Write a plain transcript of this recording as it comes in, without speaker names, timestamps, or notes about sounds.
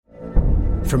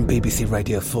From BBC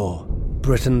Radio 4,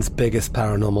 Britain's biggest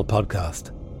paranormal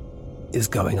podcast is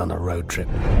going on a road trip.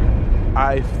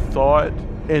 I thought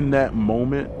in that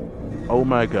moment, oh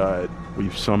my God,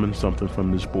 we've summoned something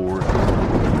from this board.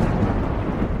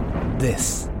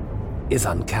 This is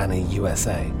Uncanny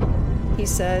USA. He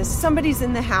says, somebody's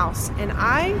in the house, and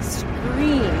I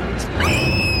screamed.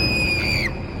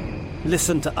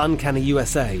 Listen to Uncanny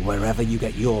USA wherever you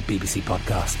get your BBC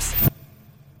podcasts,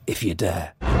 if you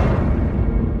dare.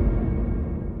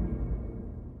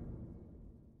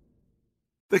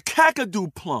 The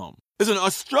Kakadu plum is an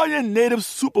Australian native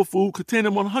superfood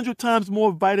containing 100 times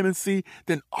more vitamin C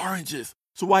than oranges.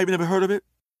 So why have you never heard of it?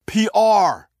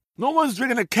 PR. No one's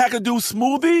drinking a Kakadu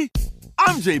smoothie?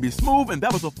 I'm JB Smoove, and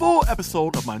that was a full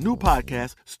episode of my new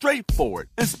podcast, Straightforward,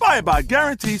 inspired by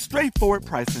guaranteed straightforward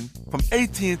pricing from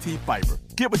AT&T Fiber.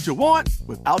 Get what you want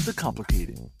without the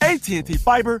complicated. AT&T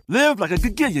Fiber, live like a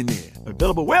gigillionaire.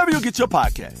 Available wherever you get your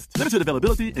podcasts. Limited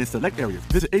availability in select areas.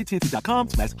 Visit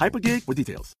AT&T.com/hypergig for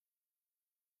details.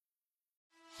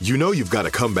 You know you've got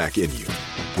a comeback in you.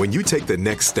 When you take the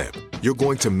next step, you're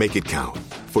going to make it count.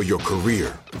 For your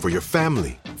career, for your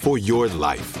family, for your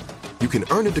life. You can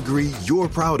earn a degree you're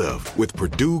proud of with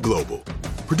Purdue Global.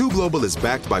 Purdue Global is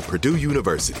backed by Purdue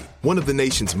University, one of the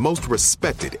nation's most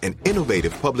respected and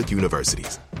innovative public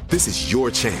universities. This is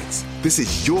your chance. This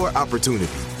is your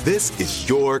opportunity. This is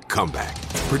your comeback.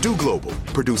 Purdue Global,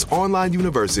 Purdue's online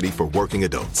university for working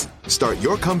adults. Start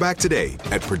your comeback today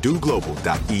at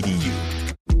purdueglobal.edu.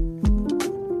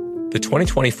 The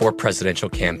 2024 presidential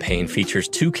campaign features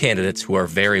two candidates who are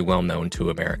very well known to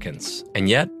Americans. And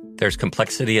yet, there's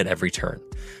complexity at every turn.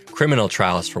 Criminal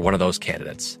trials for one of those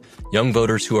candidates. Young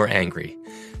voters who are angry.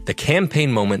 The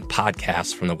Campaign Moment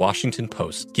podcast from the Washington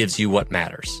Post gives you what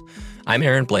matters. I'm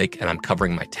Aaron Blake, and I'm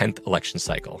covering my 10th election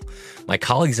cycle. My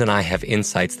colleagues and I have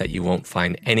insights that you won't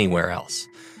find anywhere else.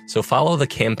 So follow The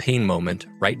Campaign Moment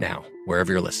right now,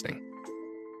 wherever you're listening.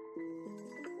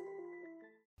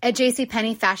 At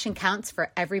JCPenney, fashion counts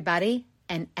for everybody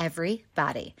and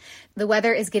everybody. The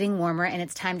weather is getting warmer, and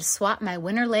it's time to swap my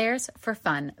winter layers for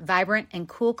fun, vibrant, and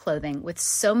cool clothing. With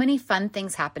so many fun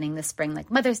things happening this spring, like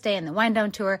Mother's Day and the Wind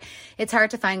Down Tour, it's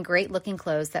hard to find great-looking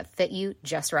clothes that fit you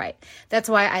just right. That's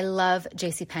why I love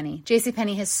JCPenney.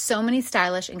 JCPenney has so many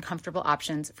stylish and comfortable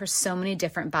options for so many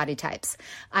different body types.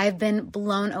 I've been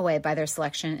blown away by their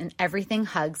selection, and everything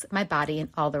hugs my body in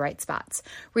all the right spots.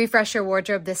 Refresh your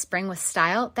wardrobe this spring with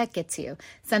style that gets you.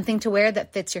 Something to wear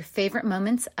that fits your favorite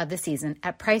moments of the season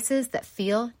at prices that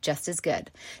feel just as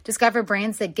good. Discover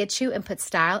brands that get you and put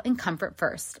style and comfort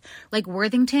first, like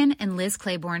Worthington and Liz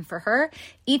Claiborne for her,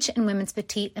 each in women's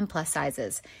petite and plus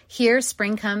sizes. Here,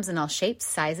 spring comes in all shapes,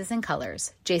 sizes, and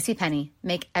colors. JCPenney,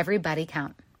 make everybody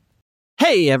count.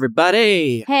 Hey,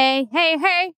 everybody. Hey, hey,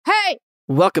 hey, hey.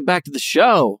 Welcome back to the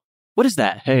show. What is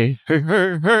that? Hey, hey,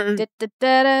 hey, hey.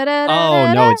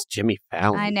 Oh, no, it's Jimmy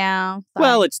Fallon. I know. Sorry.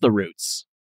 Well, it's The Roots.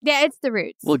 Yeah, it's The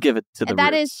Roots. We'll give it to The Roots.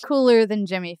 That is cooler than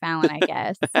Jimmy Fallon, I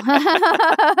guess.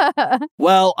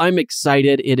 Well, I'm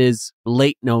excited. It is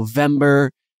late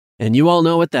November, and you all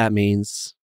know what that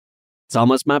means. It's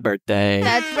almost my birthday.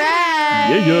 That's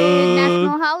right. Yeah.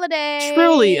 National holiday.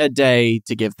 Truly a day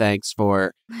to give thanks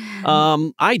for.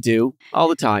 I do all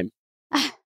the time.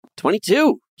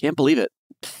 22. Can't believe it.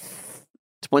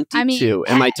 22. I mean,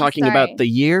 Am I talking sorry. about the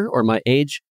year or my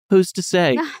age? Who's to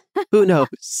say? Who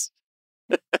knows?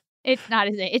 It's not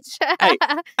his age.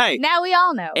 Hey. Now we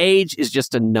all know. Age is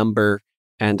just a number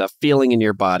and a feeling in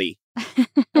your body.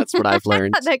 That's what I've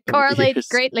learned. That over the correlates years.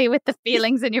 greatly with the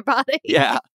feelings in your body.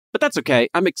 Yeah, but that's okay.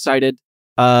 I'm excited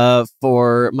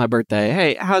for my birthday.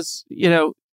 Hey,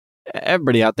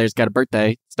 everybody out there's got a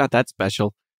birthday. It's not that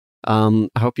special. I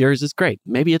hope yours is great.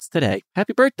 Maybe it's today.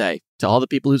 Happy birthday to all the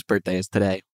people whose birthday is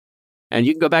today. And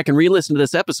you can go back and re-listen to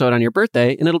this episode on your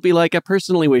birthday, and it'll be like I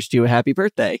personally wished you a happy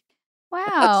birthday.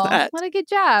 Wow. that? What a good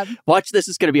job. Watch this.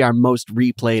 Is going to be our most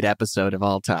replayed episode of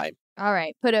all time. All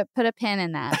right. Put a pin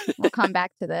in that. We'll come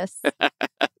back to this.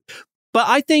 But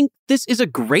I think this is a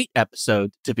great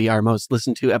episode to be our most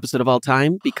listened to episode of all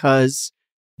time because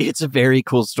it's a very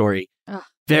cool story. Ugh.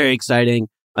 Very exciting.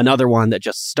 Another one that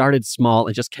just started small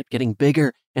and just kept getting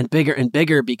bigger and bigger and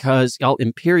bigger because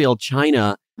Imperial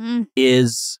China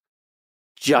is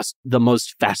just the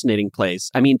most fascinating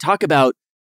place. I mean, talk about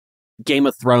Game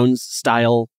of Thrones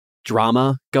style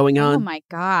drama going on. Oh my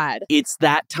God. It's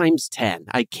that times 10.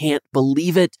 I can't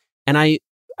believe it. And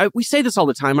we say this all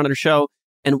the time on our show.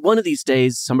 And one of these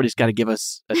days, somebody's got to give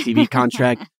us a TV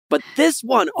contract. But this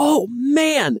one, oh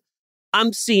man,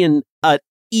 I'm seeing an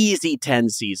easy 10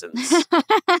 seasons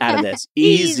out of this.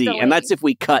 Easy. Easily. And that's if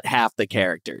we cut half the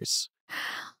characters.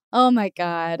 Oh my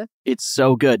God. It's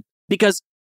so good because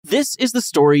this is the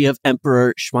story of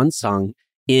Emperor Xuanzang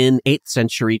in 8th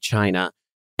century China.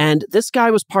 And this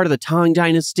guy was part of the Tang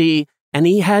Dynasty, and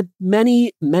he had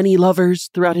many, many lovers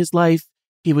throughout his life.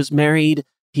 He was married.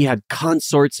 He had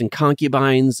consorts and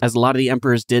concubines, as a lot of the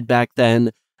emperors did back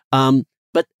then.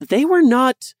 But they were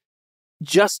not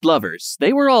just lovers.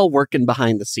 They were all working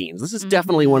behind the scenes. This is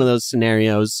definitely one of those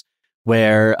scenarios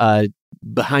where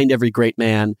behind every great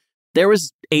man, there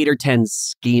was 8 or 10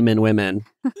 scheming women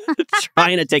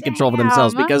trying to take control of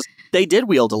themselves because they did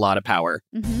wield a lot of power.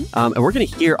 And we're going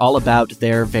to hear all about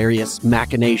their various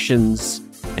machinations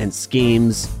and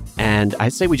schemes. And I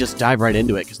say we just dive right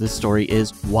into it because this story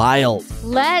is wild.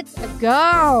 Let's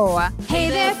go. Hey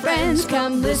there, friends,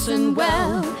 come listen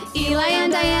well. Eli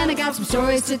and Diana got some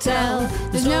stories to tell.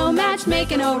 There's no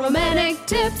matchmaking or romantic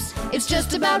tips. It's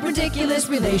just about ridiculous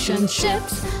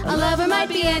relationships. A lover might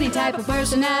be any type of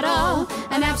person at all,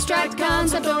 an abstract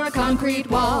concept or a concrete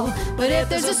wall. But if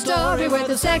there's a story worth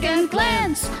a second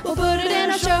glance, we'll put it in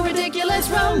our show, Ridiculous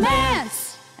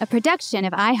Romance. A production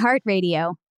of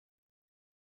iHeartRadio.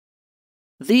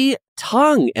 The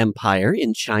Tang Empire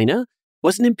in China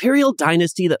was an imperial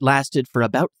dynasty that lasted for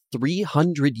about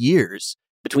 300 years,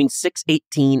 between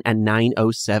 618 and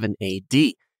 907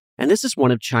 AD. And this is one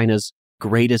of China's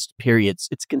greatest periods.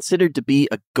 It's considered to be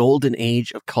a golden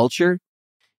age of culture.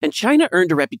 And China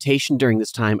earned a reputation during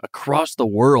this time across the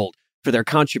world for their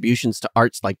contributions to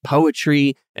arts like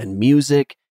poetry and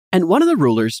music. And one of the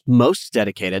rulers most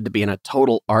dedicated to being a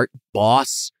total art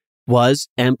boss was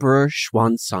Emperor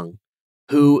Xuanzang,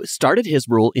 who started his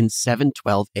rule in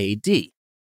 712 AD.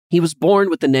 He was born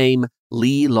with the name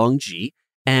Li Longji,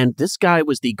 and this guy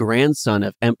was the grandson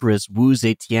of Empress Wu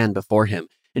Zetian before him.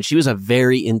 And she was a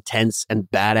very intense and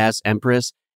badass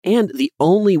empress, and the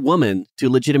only woman to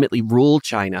legitimately rule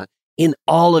China in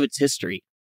all of its history.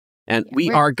 And we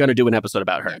are going to do an episode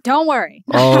about her. Don't worry.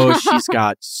 Oh, she's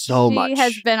got so much. She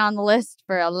has been on the list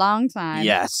for a long time.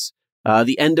 Yes.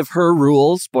 The end of her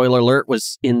rule, spoiler alert,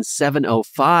 was in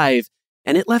 705,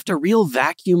 and it left a real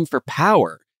vacuum for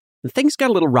power. And things got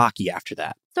a little rocky after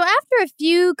that. So after a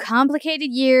few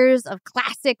complicated years of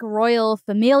classic royal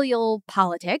familial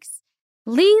politics,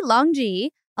 Li Longji,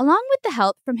 along with the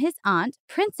help from his aunt,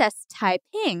 Princess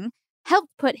Taiping, helped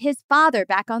put his father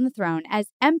back on the throne as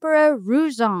Emperor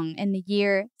Ruzong in the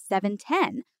year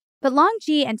 710. But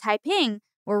Longji and Taiping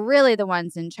were really the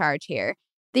ones in charge here.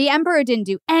 The emperor didn't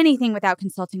do anything without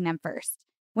consulting them first.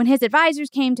 When his advisors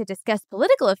came to discuss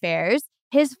political affairs,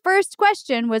 his first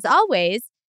question was always,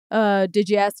 did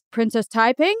you ask Princess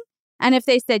Taiping? And if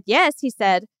they said yes, he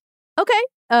said,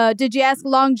 okay, did you ask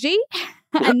Longji?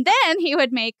 And then he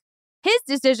would make his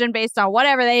decision based on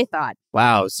whatever they thought.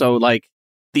 Wow. So like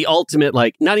the ultimate,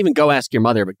 like not even go ask your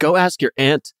mother, but go ask your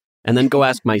aunt and then go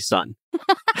ask my son.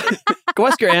 Go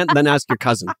ask your aunt and then ask your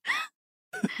cousin.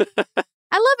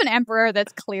 I love an emperor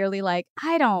that's clearly like,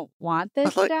 I don't want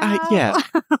this job. Yeah.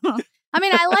 I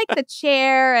mean, I like the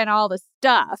chair and all the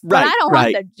stuff, but I don't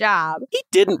want the job. He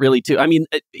didn't really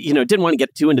didn't want to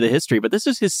get too into the history, but this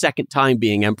is his second time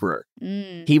being emperor.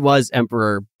 He was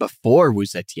emperor before Wu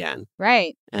Zetian.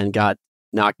 Right. And got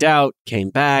knocked out,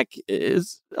 came back.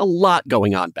 Is a lot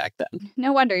going on back then.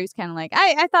 No wonder he was kind of like,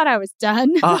 I thought I was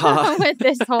done with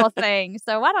this whole thing.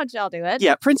 So why don't y'all do it?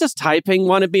 Yeah, Princess Taiping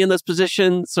wanted me in this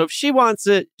position. So if she wants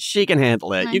it, she can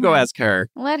handle it. You go ask her.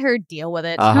 Let her deal with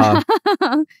it.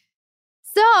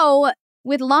 So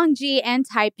with Longji and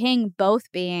Taiping both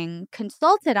being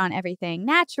consulted on everything,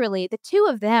 naturally, the two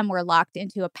of them were locked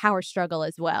into a power struggle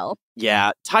as well.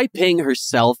 Yeah, Taiping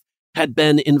herself had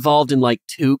been involved in like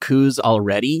 2 coups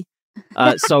already.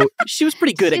 So she was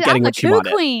pretty good at getting what she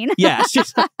wanted. Queen. Yeah,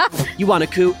 she's you want a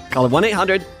coup? Call it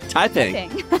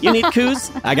 1-800-Taiping. You need coups?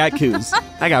 I got coups.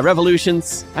 I got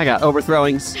revolutions. I got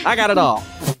overthrowings. I got it all.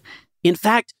 In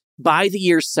fact, by the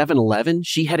year 711,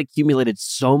 she had accumulated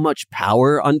so much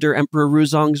power under Emperor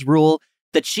Ruzong's rule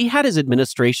that she had his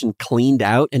administration cleaned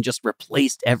out and just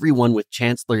replaced everyone with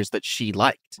chancellors that she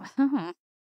liked.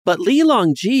 But Li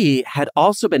Longji had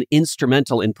also been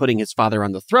instrumental in putting his father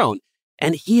on the throne,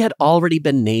 and he had already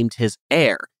been named his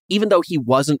heir, even though he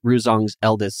wasn't Ruzong's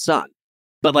eldest son.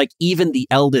 But like even the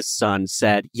eldest son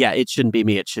said, yeah, it shouldn't be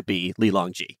me, it should be Li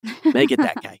Longji. Make it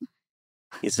that guy.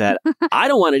 He said, I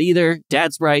don't want it either.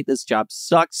 Dad's right. This job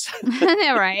sucks.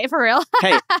 Yeah, right. For real.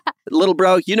 Hey, little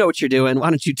bro, you know what you're doing. Why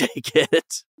don't you take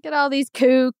it? Get all these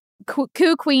coup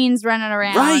queens running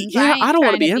around. Right. Yeah, I don't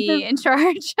want to be in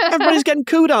charge. Everybody's getting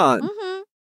cooed on.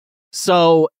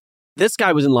 So this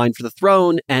guy was in line for the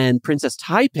throne, and Princess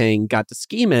Taiping got to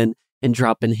scheming and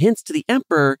dropping hints to the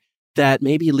emperor that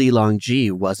maybe Li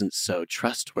Longji wasn't so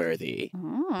trustworthy.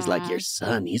 Oh. He's like, your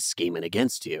son, he's scheming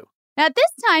against you. Now, at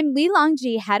this time, Li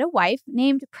Longji had a wife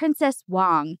named Princess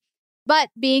Wang. But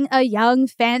being a young,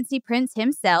 fancy prince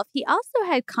himself, he also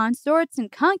had consorts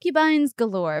and concubines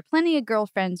galore, plenty of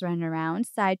girlfriends running around,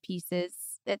 side pieces,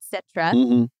 etc.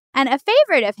 Mm-hmm. And a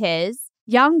favorite of his,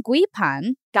 Yang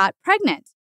Guipan, got pregnant.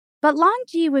 But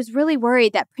Longji was really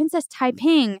worried that Princess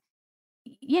Taiping,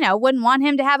 wouldn't want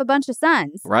him to have a bunch of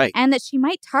sons. Right. And that she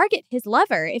might target his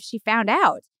lover if she found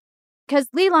out. Because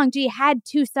Li Longji had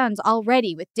 2 sons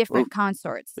already with different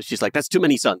consorts. She's like, that's too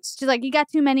many sons. She's like, you got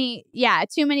too many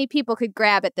people could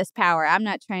grab at this power. I'm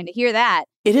not trying to hear that.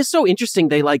 It is so interesting.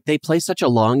 They play such a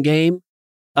long game.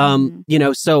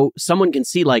 So someone can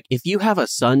see, like, if you have a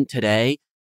son today,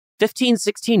 15,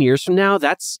 16 years from now,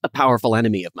 that's a powerful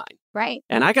enemy of mine. Right.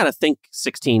 And I got to think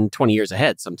 16, 20 years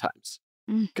ahead sometimes.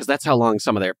 Because that's how long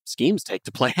some of their schemes take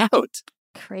to play out.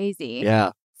 Crazy.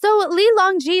 Yeah. So Li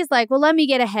Longji is like, well, let me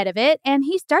get ahead of it. And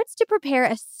he starts to prepare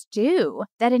a stew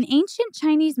that in ancient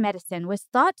Chinese medicine was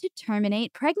thought to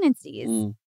terminate pregnancies.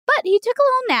 But he took a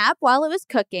little nap while it was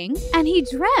cooking, and he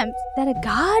dreamt that a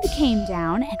god came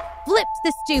down and flipped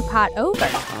the stew pot over.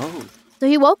 Oh. So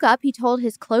he woke up, he told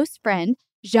his close friend,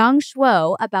 Zhang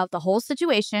Shuo, about the whole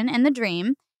situation and the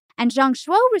dream. And Zhang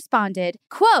Shuo responded,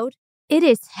 quote, "It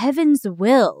is heaven's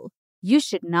will. You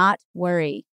should not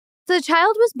worry." So the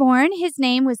child was born. His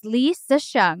name was Li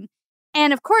Sisheng.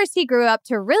 And of course, he grew up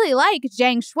to really like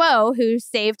Zhang Shuo, who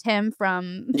saved him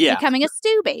from becoming a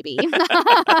stew baby.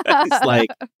 He's like,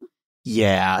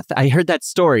 I heard that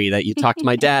story that you talked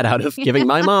my dad out of giving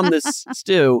my mom this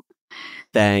stew.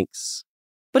 Thanks.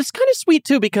 But it's kind of sweet,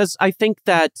 too, because I think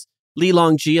that Li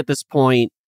Longji at this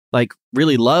point,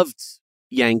 really loved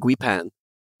Yang Guipan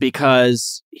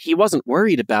because he wasn't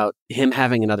worried about him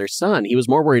having another son. He was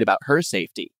more worried about her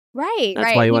safety. Right,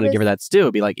 That's why he wanted to give her that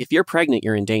stew. Be like, if you're pregnant,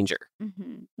 you're in danger.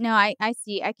 Mm-hmm. No, I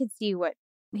see. I could see what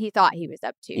he thought he was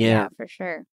up to. Yeah, for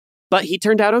sure. But he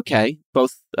turned out okay.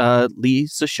 Both Li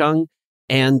Sisheng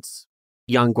and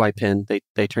Yang Guipin,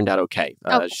 they turned out okay.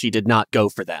 She did not go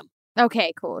for them.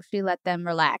 Okay, cool. She let them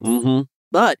relax. Mm-hmm.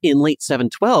 But in late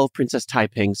 712, Princess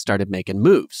Taiping started making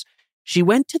moves. She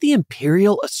went to the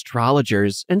imperial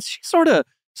astrologers and she sort of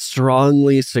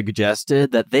strongly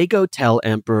suggested that they go tell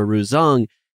Emperor Ruzong,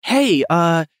 hey,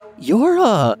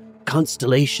 your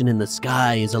constellation in the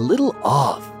sky is a little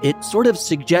off. It sort of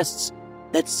suggests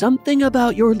that something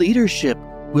about your leadership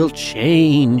will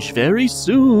change very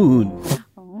soon.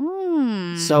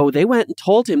 So they went and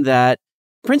told him that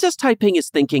Princess Taiping is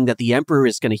thinking that the emperor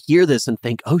is going to hear this and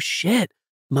think, oh shit,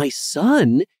 my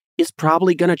son is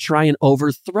probably going to try and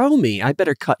overthrow me. I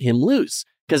better cut him loose.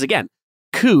 Because again,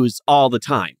 coups all the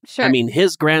time. Sure. I mean,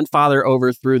 his grandfather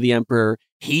overthrew the emperor.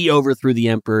 He overthrew the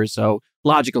emperor. So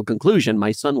logical conclusion,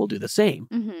 my son will do the same.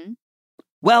 Mm-hmm.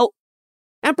 Well,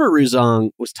 Emperor Ruzong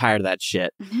was tired of that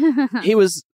shit. He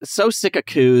was so sick of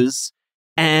coups.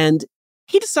 And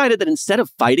he decided that instead of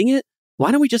fighting it,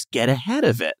 why don't we just get ahead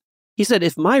of it? He said,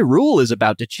 if my rule is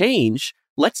about to change,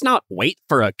 let's not wait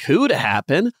for a coup to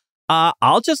happen.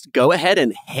 I'll just go ahead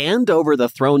and hand over the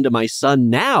throne to my son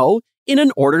now in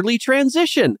an orderly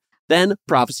transition. Then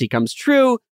prophecy comes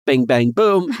true. Bing, bang,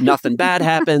 boom. Nothing bad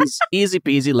happens. Easy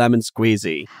peasy, lemon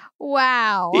squeezy.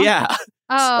 Wow. Yeah.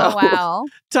 Oh, wow.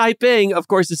 Taiping, of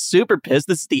course, is super pissed.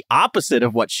 This is the opposite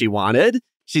of what she wanted.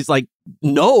 She's like,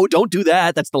 no, don't do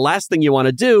that. That's the last thing you want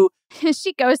to do.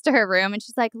 She goes to her room and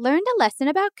she's like, learned a lesson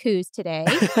about coups today.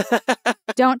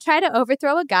 Don't try to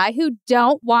overthrow a guy who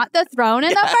don't want the throne in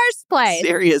the first place.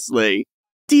 Seriously.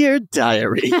 Dear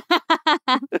diary.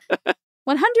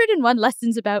 101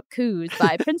 Lessons About Coups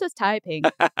by Princess Taiping.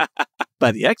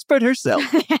 By the expert herself.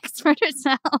 The expert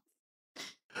herself.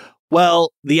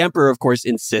 Well, the emperor, of course,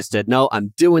 insisted, no,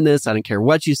 I'm doing this. I don't care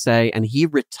what you say. And he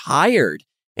retired.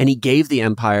 And he gave the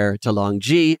empire to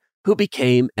Longji, who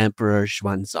became Emperor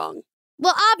Xuanzong.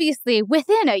 Well, obviously,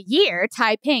 within a year,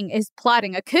 Taiping is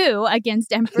plotting a coup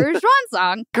against Emperor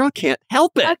Xuanzong. Girl can't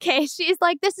help it. Okay, she's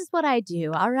like, this is what I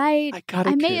do, all right?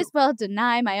 I may as well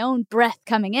deny my own breath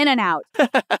coming in and out.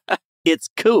 It's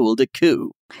cool to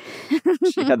coup.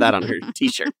 She had that on her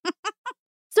t-shirt.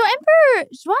 So Emperor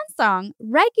Xuanzong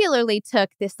regularly took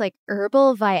this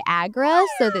herbal Viagra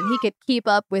so that he could keep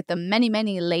up with the many,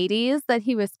 many ladies that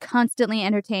he was constantly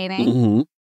entertaining. Mm-hmm.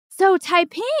 So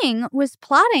Taiping was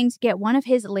plotting to get one of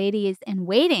his ladies in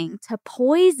waiting to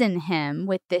poison him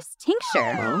with this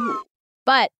tincture. Oh.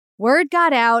 But word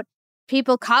got out,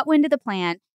 people caught wind of the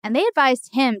plan, and they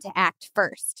advised him to act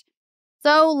first.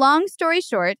 So long story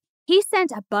short, he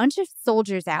sent a bunch of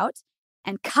soldiers out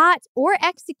and caught or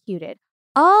executed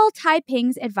all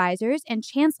Taiping's advisors and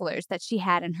chancellors that she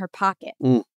had in her pocket.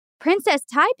 Princess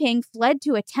Taiping fled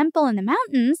to a temple in the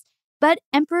mountains, but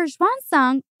Emperor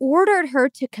Xuanzang ordered her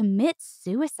to commit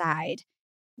suicide.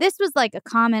 This was like a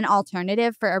common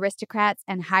alternative for aristocrats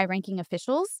and high-ranking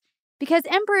officials because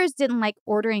emperors didn't like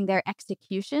ordering their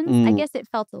executions. I guess it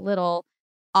felt a little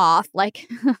off, like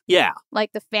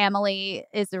like the family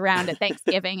is around at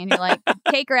Thanksgiving and you're like,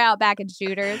 take her out back and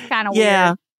shoot her. It's kind of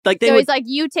weird. Like so he's like,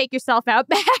 you take yourself out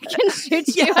back and shoot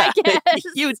you, I guess.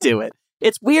 You do it.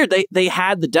 It's weird. They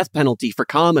had the death penalty for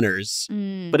commoners,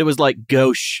 but it was like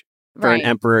gauche for an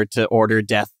emperor to order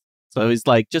death. So he's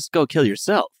like, just go kill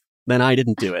yourself. Then I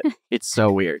didn't do it. It's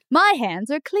so weird. My hands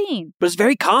are clean. But it's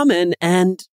very common.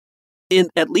 And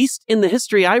at least in the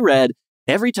history I read,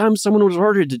 every time someone was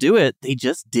ordered to do it, they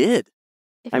just did.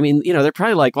 I mean, they're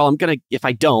probably like, well, if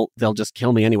I don't, they'll just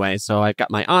kill me anyway. So I've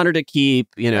got my honor to keep,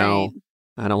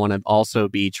 I don't want to also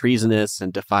be treasonous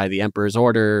and defy the emperor's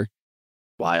order.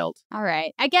 Wild. All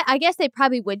right. I guess they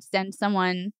probably would send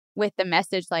someone with the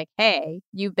message like, hey,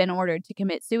 you've been ordered to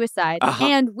commit suicide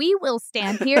and we will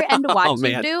stand here and watch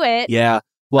you do it. Yeah.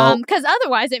 Well, because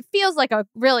otherwise it feels like a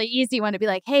really easy one to be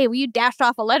like, hey, will you dash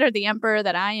off a letter to the emperor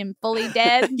that I am fully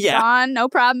dead, gone, no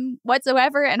problem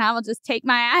whatsoever, and I will just take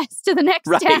my ass to the next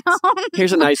town.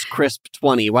 Here's a nice crisp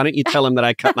 20. Why don't you tell him that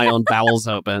I cut my own bowels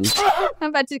open? I'm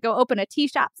about to go open a tea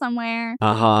shop somewhere.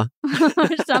 Or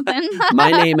something.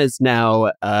 My name is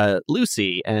now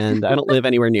Lucy, and I don't live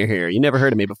anywhere near here. You never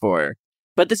heard of me before.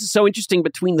 But this is so interesting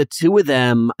between the two of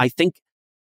them. I think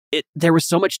there was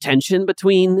so much tension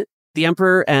between the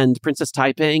emperor and Princess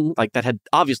Taiping, like that had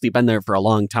obviously been there for a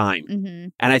long time.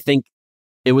 And I think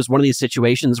it was one of these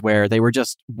situations where they were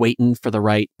just waiting for the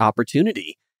right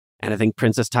opportunity. And I think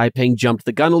Princess Taiping jumped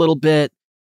the gun a little bit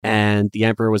and the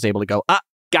emperor was able to go,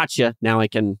 gotcha. Now I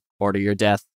can order your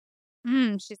death.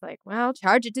 She's like, well,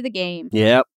 charge it to the game.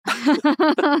 Yep.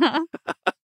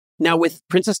 Now with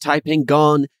Princess Taiping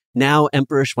gone, now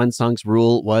Emperor Xuanzang's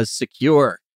rule was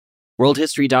secure.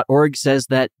 WorldHistory.org says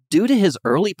that due to his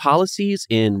early policies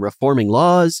in reforming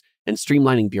laws and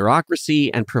streamlining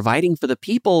bureaucracy and providing for the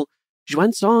people,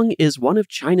 Xuanzang is one of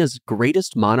China's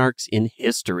greatest monarchs in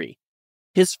history.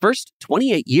 His first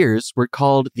 28 years were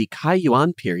called the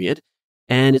Kaiyuan period,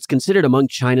 and it's considered among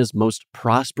China's most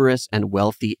prosperous and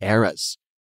wealthy eras.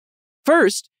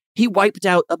 First, he wiped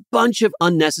out a bunch of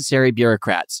unnecessary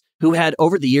bureaucrats who had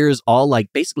over the years all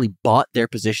basically bought their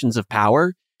positions of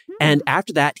power. And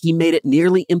after that, he made it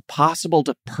nearly impossible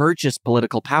to purchase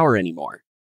political power anymore.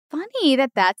 Funny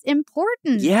that's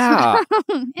important. Yeah.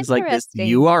 It's like this,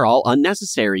 you are all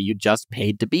unnecessary. You just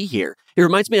paid to be here. It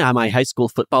reminds me of my high school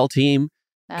football team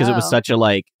because it was such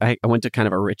a I went to kind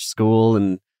of a rich school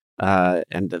and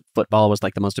the football was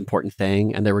the most important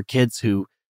thing. And there were kids who,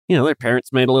 their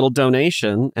parents made a little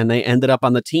donation and they ended up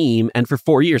on the team. And for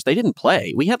 4 years, they didn't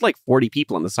play. We had 40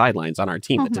 people on the sidelines on our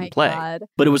team that didn't play. God.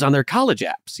 But it was on their college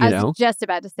apps, I was just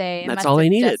about to say. That's all they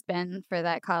needed. Just been for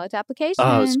that college application.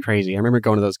 Oh, it was crazy. I remember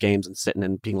going to those games and sitting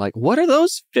and being like, what are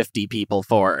those 50 people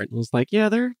for? And it was like, yeah,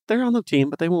 they're on the team,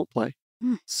 but they won't play.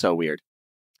 So weird.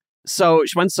 So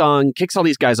Xuanzang kicks all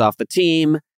these guys off the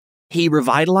team. He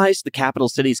revitalized the capital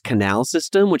city's canal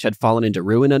system, which had fallen into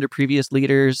ruin under previous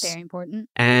leaders. Very important.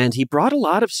 And he brought a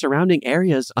lot of surrounding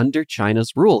areas under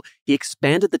China's rule. He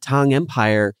expanded the Tang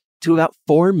Empire to about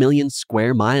 4 million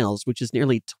square miles, which is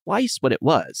nearly twice what it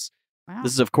was. Wow.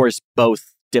 This is, of course,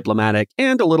 both diplomatic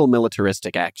and a little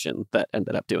militaristic action that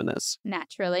ended up doing this.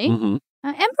 Naturally.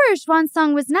 Emperor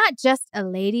Xuanzang was not just a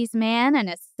ladies' man and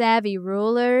a savvy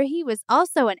ruler. He was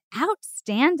also an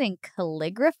outstanding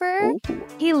calligrapher.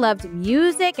 He loved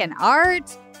music and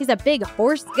art. He's a big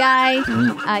horse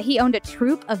guy. He owned a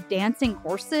troupe of dancing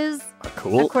horses,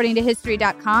 according to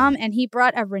History.com, and he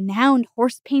brought a renowned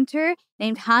horse painter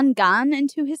named Han Gan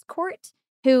into his court,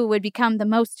 who would become the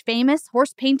most famous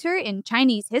horse painter in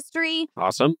Chinese history.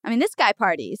 Awesome. I mean, this guy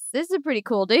parties. This is a pretty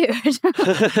cool dude.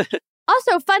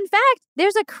 Also, fun fact,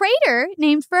 there's a crater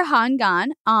named for Han Gan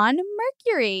on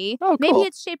Mercury. Oh, cool. Maybe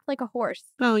it's shaped like a horse.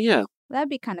 Oh, yeah. That'd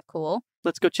be kind of cool.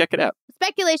 Let's go check it out.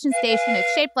 Speculation Station is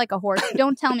shaped like a horse.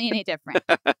 Don't tell me any different.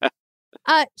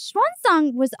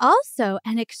 Xuanzang was also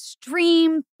an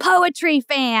extreme poetry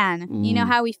fan. You know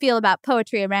how we feel about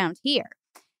poetry around here.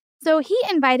 So he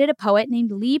invited a poet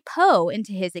named Li Po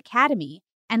into his academy.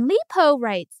 And Li Po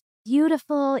writes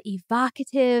beautiful,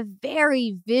 evocative,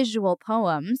 very visual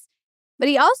poems. But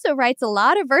he also writes a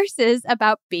lot of verses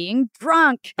about being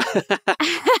drunk.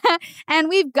 And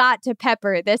we've got to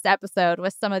pepper this episode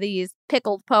with some of these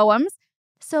pickled poems.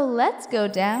 So let's go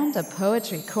down to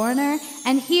Poetry Corner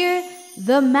and hear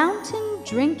The Mountain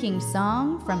Drinking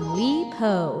Song from Li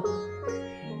Po.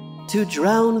 To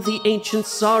drown the ancient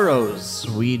sorrows,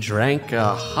 we drank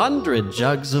 100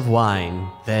 jugs of wine.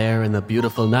 There in the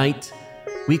beautiful night,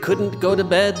 we couldn't go to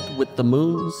bed with the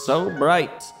moon so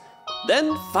bright.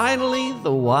 Then finally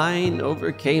the wine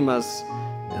overcame us,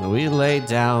 and we lay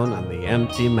down on the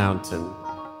empty mountain.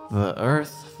 The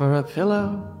earth for a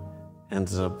pillow,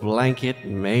 and a blanket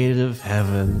made of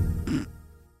heaven.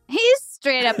 He's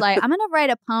straight up like, I'm going to write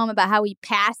a poem about how we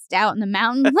passed out in the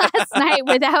mountain last night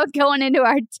without going into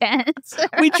our tent.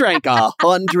 We drank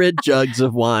 100 jugs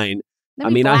of wine.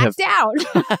 Then we blacked out.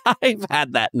 I've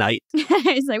had that night.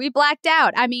 He's like, we blacked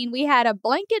out. I mean, we had a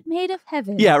blanket made of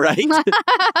heaven. Yeah, right.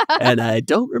 And I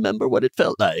don't remember what it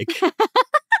felt like.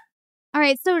 All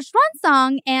right, so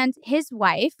Xuanzang and his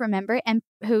wife, remember,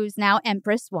 who's now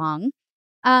Empress Wang,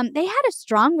 they had a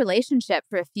strong relationship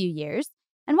for a few years.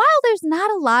 And while there's not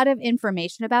a lot of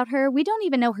information about her, we don't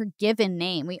even know her given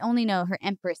name. We only know her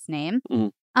Empress name.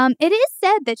 Mm. It is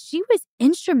said that she was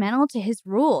instrumental to his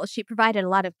rule. She provided a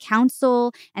lot of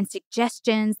counsel and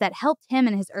suggestions that helped him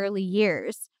in his early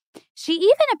years. She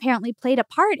even apparently played a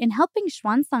part in helping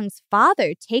Xuanzang's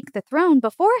father take the throne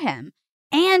before him.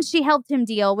 And she helped him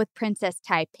deal with Princess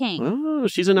Taiping. Oh,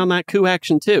 she's in on that coup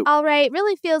action, too. All right.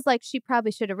 Really feels like she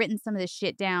probably should have written some of this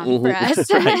shit down for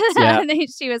us. Right, yeah. I think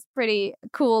she was a pretty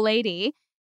cool lady.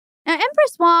 Now,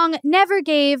 Empress Wang never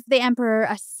gave the emperor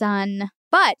a son,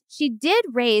 but she did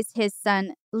raise his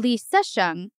son Li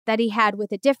Sesheng that he had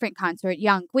with a different consort,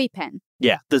 Yang Guipen.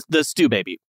 Yeah, the stew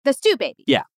baby. The stew baby.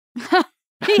 Yeah.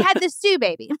 He had the stew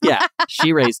baby. Yeah,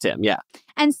 she raised him, yeah.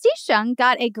 And Xisheng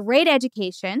got a great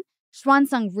education.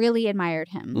 Xuanzang really admired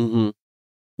him. Mm-hmm.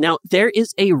 Now, there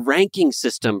is a ranking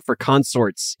system for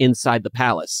consorts inside the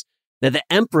palace. Now, the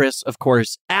Empress, of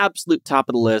course, absolute top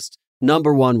of the list,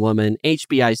 number one woman,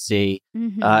 HBIC.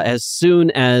 Mm-hmm. As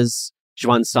soon as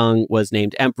Xuanzang was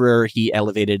named emperor, he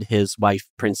elevated his wife,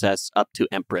 Princess, up to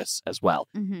Empress as well.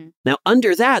 Mm-hmm. Now,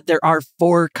 under that, there are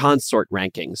 4 consort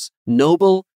rankings: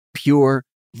 noble, pure,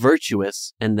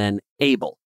 virtuous, and then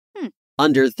able.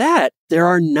 Under that, there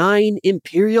are 9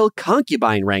 imperial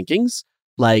concubine rankings,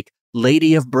 like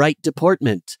Lady of Bright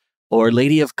Deportment, or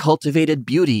Lady of Cultivated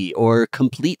Beauty, or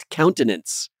Complete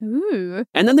Countenance. Ooh.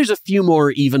 And then there's a few more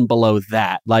even below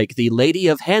that, like the Lady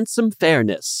of Handsome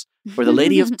Fairness, or the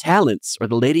Lady of Talents, or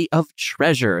the Lady of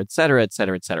Treasure, etc.,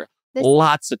 etc., etc.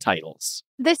 Lots of titles.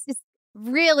 This is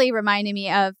really reminding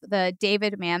me of the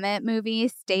David Mamet movie,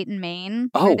 State and Maine,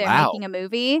 Oh, where they're wow. making a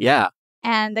movie. Yeah.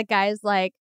 And the guy's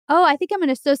like, oh, I think I'm an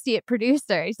associate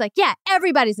producer. He's like, yeah,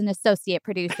 everybody's an associate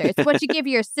producer. It's what you give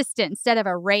your assistant instead of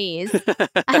a raise.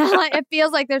 It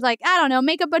feels like there's like, I don't know,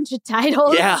 make a bunch of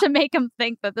titles to make them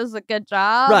think that this is a good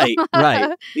job.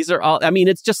 Right. These are all, I mean,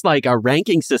 it's just like a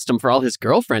ranking system for all his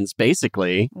girlfriends,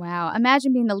 basically. Wow.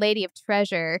 Imagine being the Lady of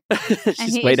Treasure.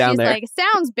 She's way down she's there. Like,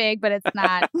 sounds big, but it's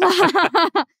not.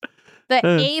 The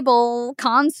able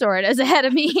consort is ahead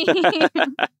of me.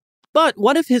 But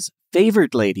one of his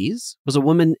favored ladies was a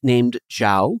woman named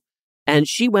Zhao, and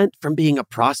she went from being a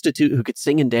prostitute who could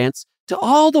sing and dance to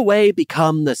all the way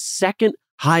become the second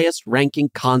highest ranking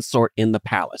consort in the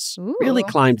palace. Ooh. Really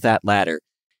climbed that ladder.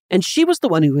 And she was the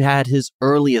one who had his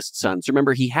earliest sons.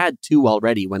 Remember, he had 2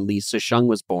 already when Li Sesheng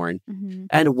was born. Mm-hmm.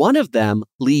 And one of them,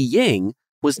 Li Ying,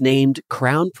 was named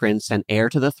crown prince and heir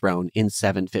to the throne in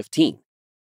 715.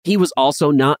 He was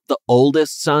also not the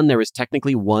oldest son. There was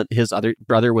technically his other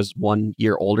brother was 1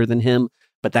 year older than him,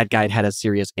 but that guy had a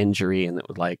serious injury and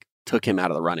it took him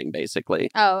out of the running, basically.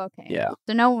 Oh, okay. Yeah.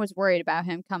 So no one was worried about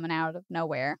him coming out of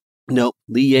nowhere. Nope.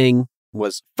 Li Ying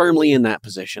was firmly in that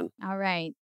position. All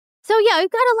right. So yeah, we've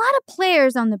got a lot of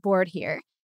players on the board here.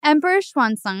 Emperor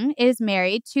Xuanzang is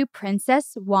married to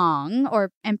Princess Wang, or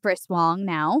Empress Wang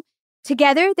now.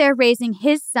 Together, they're raising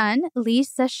his son, Li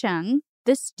Sesheng,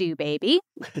 the stew baby.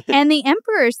 And the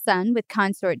emperor's son with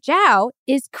consort Zhao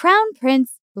is Crown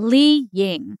Prince Li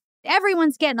Ying.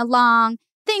 Everyone's getting along.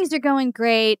 Things are going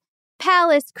great.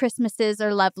 Palace Christmases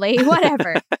are lovely,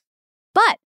 whatever.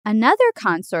 But another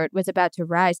consort was about to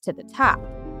rise to the top.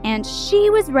 And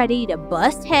she was ready to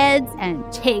bust heads and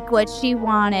take what she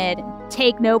wanted,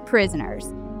 take no prisoners.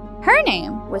 Her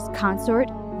name was Consort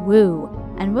Wu.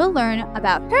 And we'll learn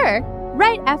about her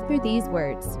right after these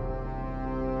words.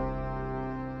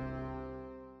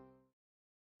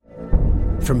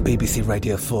 From BBC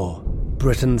Radio 4,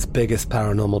 Britain's biggest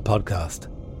paranormal podcast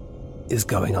is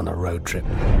going on a road trip.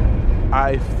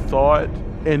 I thought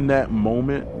in that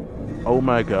moment, oh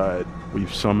my God,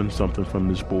 we've summoned something from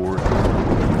this board.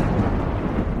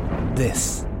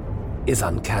 This is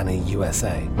Uncanny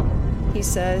USA. He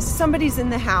says, somebody's in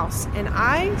the house, and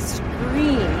I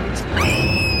screamed.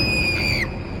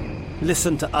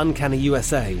 Listen to Uncanny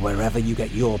USA wherever you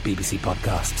get your BBC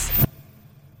podcasts,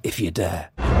 if you dare.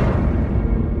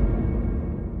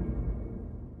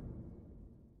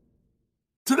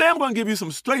 Today I'm going to give you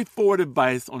some straightforward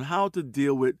advice on how to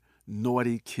deal with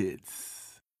naughty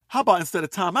kids. How about instead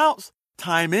of timeouts,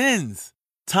 time-ins?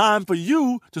 Time for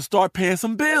you to start paying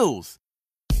some bills.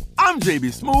 I'm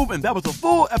JB Smoove, and that was a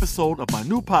full episode of my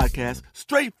new podcast,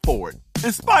 Straightforward,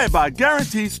 inspired by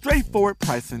guaranteed straightforward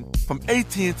pricing from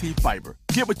AT&T Fiber.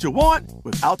 Get what you want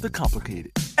without the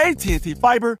complicated. AT&T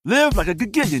Fiber, live like a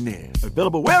gigillionaire.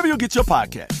 Available wherever you get your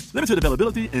podcast. Limited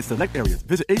availability in select areas.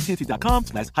 Visit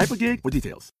AT&T.com/hypergig for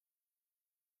details.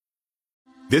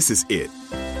 This is it.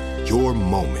 Your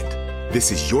moment.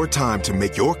 This is your time to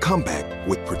make your comeback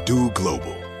with Purdue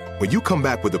Global. When you come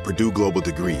back with a Purdue Global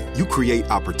degree, you create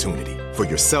opportunity for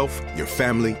yourself, your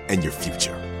family, and your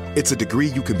future. It's a degree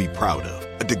you can be proud of,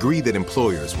 a degree that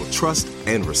employers will trust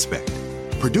and respect.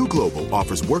 Purdue Global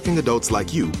offers working adults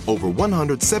like you over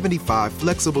 175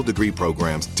 flexible degree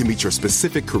programs to meet your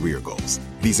specific career goals.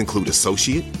 These include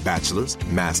associate, bachelor's,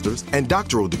 master's, and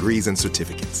doctoral degrees and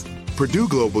certificates. Purdue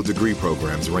Global degree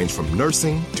programs range from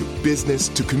nursing to business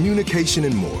to communication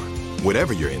and more.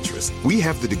 Whatever your interest, we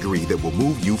have the degree that will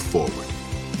move you forward.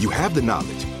 You have the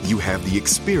knowledge, you have the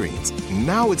experience.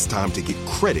 Now it's time to get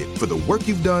credit for the work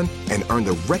you've done and earn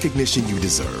the recognition you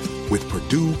deserve with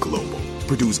Purdue Global,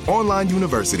 Purdue's online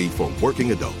university for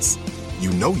working adults. You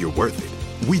know you're worth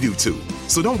it. We do too.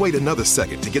 So don't wait another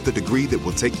second to get the degree that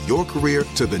will take your career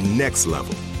to the next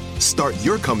level. Start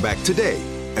your comeback today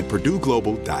at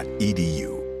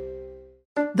purdueglobal.edu.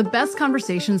 The best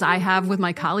conversations I have with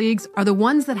my colleagues are the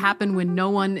ones that happen when no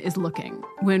one is looking,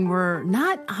 when we're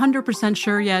not 100%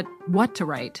 sure yet what to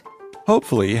write.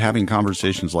 Hopefully, having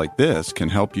conversations like this can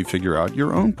help you figure out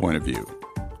your own point of view.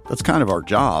 That's kind of our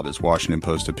job as Washington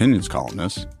Post opinions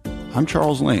columnists. I'm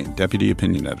Charles Lane, Deputy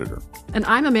Opinion Editor. And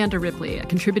I'm Amanda Ripley, a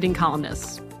contributing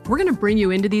columnist. We're going to bring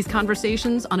you into these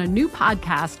conversations on a new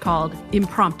podcast called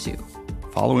Impromptu.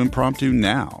 Follow Impromptu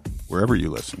now, wherever you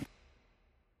listen.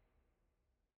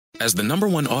 As the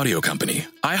 #1 audio company,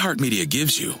 iHeartMedia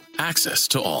gives you access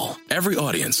to all. Every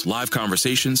audience, live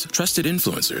conversations, trusted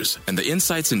influencers, and the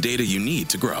insights and data you need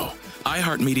to grow.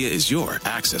 iHeartMedia is your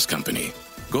access company.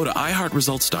 Go to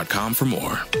iHeartResults.com for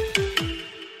more.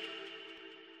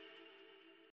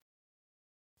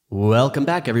 Welcome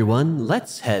back, everyone.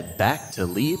 Let's head back to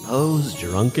Lee Poe's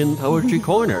Drunken Poetry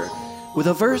Corner with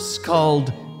a verse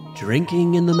called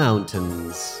Drinking in the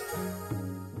Mountains.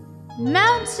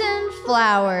 Mountain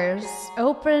flowers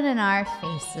open in our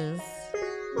faces.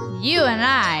 You and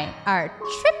I are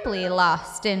triply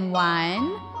lost in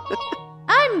wine.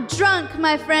 I'm drunk,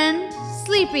 my friend,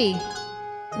 sleepy.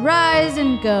 Rise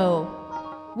and go.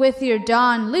 With your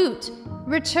dawn loot,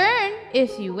 return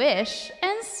if you wish,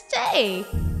 and stay.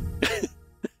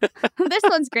 This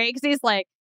one's great because he's like,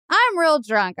 I'm real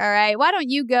drunk, all right? Why don't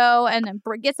you go and then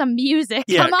get some music?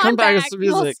 Yeah, come back back with some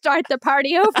music. We'll start the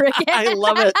party over again. I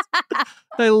love it.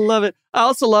 I love it. I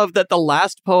also love that the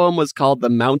last poem was called The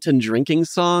Mountain Drinking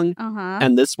Song,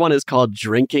 and this one is called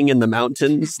Drinking in the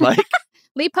Mountains. Like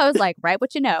Lee Poe's like, write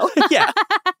what you know. Yeah.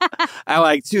 I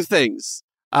like two things.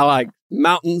 I like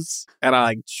mountains, and I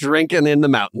like drinking in the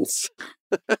mountains.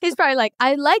 He's probably like,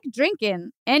 I like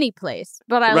drinking any place,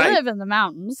 but I live in the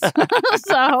mountains.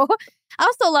 So I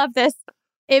also love this.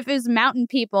 If it's mountain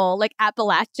people, like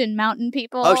Appalachian mountain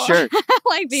people. Oh, sure.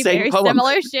 Like be Same very poem.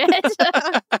 similar shit.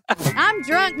 I'm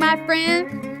drunk, my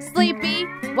friend. Sleepy.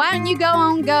 Why don't you go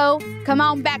on go? Come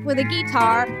on back with a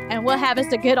guitar and we'll have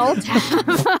us a good old time.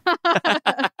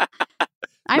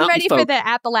 I'm Mountain ready folk. for the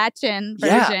Appalachian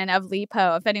version of Lee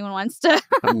Poe if anyone wants to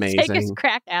take a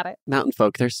crack at it. Mountain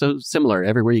folk, they're so similar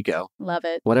everywhere you go. Love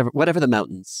it. Whatever the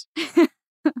mountains.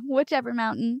 Whichever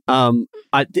mountain.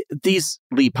 These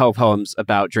Lee Poe poems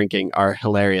about drinking are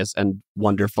hilarious and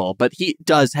wonderful, but he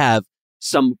does have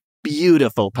some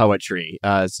beautiful poetry.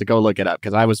 So go look it up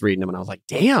because I was reading them and I was like,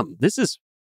 damn, this is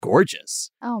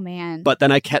gorgeous. Oh, man. But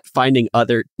then I kept finding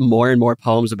more and more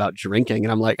poems about drinking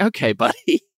and I'm like, okay,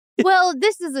 buddy. Well,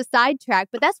 this is a sidetrack,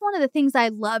 but that's one of the things I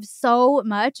love so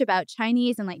much about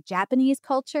Chinese and like Japanese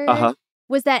culture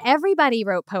was that everybody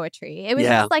wrote poetry. It was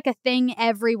just like a thing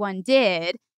everyone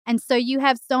did. And so you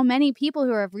have so many people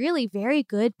who are really very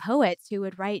good poets who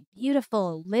would write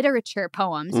beautiful literature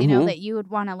poems, you know, that you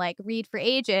would want to like read for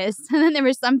ages. And then there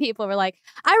were some people who were like,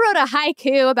 I wrote a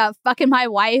haiku about fucking my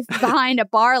wife behind a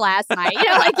bar last night. You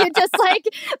know, like you're just like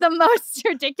the most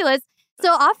ridiculous. So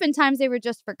oftentimes they were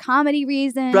just for comedy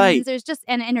reasons. Right. There's just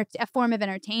a form of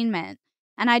entertainment.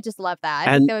 And I just love that.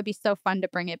 I And- think that would be so fun to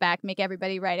bring it back, make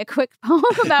everybody write a quick poem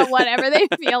about whatever they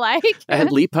feel like.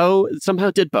 And Li Po somehow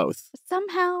did both.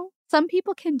 Somehow, some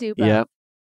people can do both. Yeah.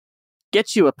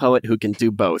 Get you a poet who can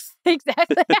do both.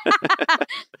 Exactly.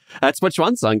 That's what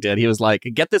Xuanzang did. He was like,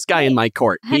 get this guy in my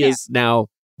court. I He know. is now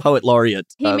poet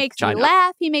laureate He of makes China. me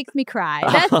laugh. He makes me cry.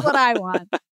 That's what I want.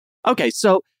 Okay,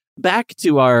 so back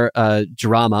to our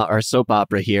drama, our soap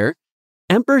opera here.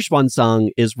 Emperor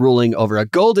Xuanzang is ruling over a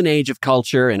golden age of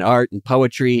culture and art and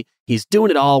poetry. He's doing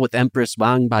it all with Empress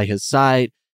Wang by his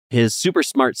side. His super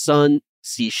smart son,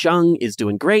 Xi Sheng, is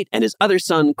doing great, and his other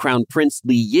son, Crown Prince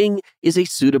Li Ying, is a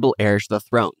suitable heir to the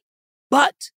throne.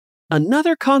 But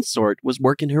another consort was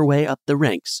working her way up the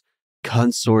ranks.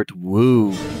 Consort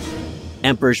Wu.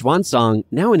 Emperor Xuanzang,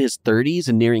 now in his 30s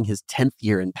and nearing his 10th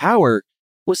year in power,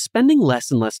 was spending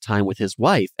less and less time with his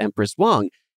wife, Empress Wang,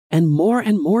 and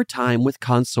more time with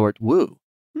consort Wu.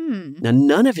 Now,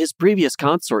 none of his previous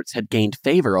consorts had gained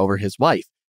favor over his wife,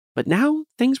 but now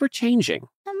things were changing.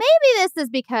 Now, maybe this is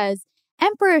because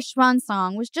Emperor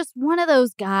Xuanzang was just one of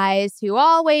those guys who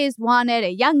always wanted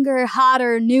a younger,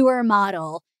 hotter, newer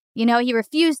model. You know, he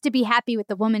refused to be happy with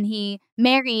the woman he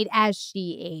married as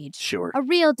she aged. Sure. A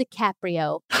real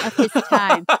DiCaprio of his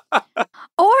time.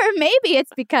 Or maybe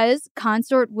it's because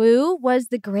Consort Wu was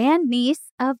the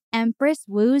grandniece of Empress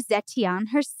Wu Zetian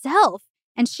herself,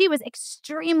 and she was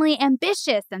extremely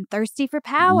ambitious and thirsty for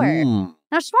power. Now,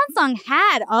 Xuanzang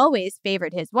had always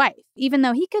favored his wife, even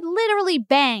though he could literally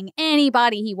bang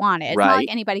anybody he wanted. It's not Right. like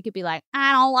anybody could be like,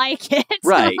 I don't like it.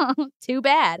 Right. Too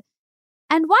bad.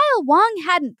 And while Wang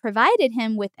hadn't provided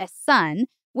him with a son,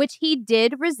 which he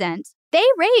did resent, they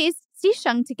raised Xi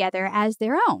Sheng together as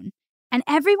their own. And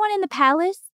everyone in the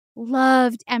palace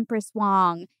loved Empress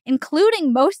Wang,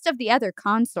 including most of the other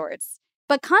consorts.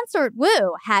 But Consort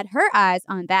Wu had her eyes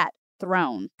on that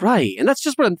throne. Right. And that's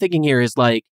just what I'm thinking here is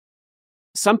like,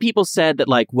 some people said that,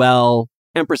 like, well,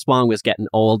 Empress Wang was getting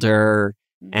older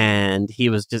and he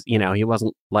was just, you know, he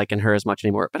wasn't liking her as much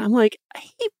anymore. But I'm like,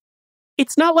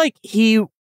 it's not like he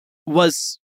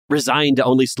was resigned to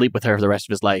only sleep with her for the rest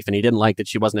of his life and he didn't like that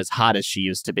she wasn't as hot as she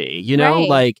used to be. You know, Right.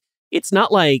 like, it's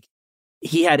not like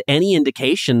he had any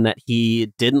indication that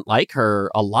he didn't like her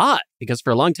a lot, because for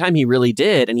a long time he really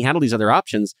did, and he had all these other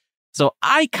options. So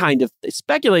I kind of,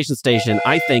 speculation station,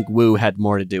 I think Wu had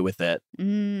more to do with it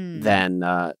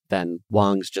than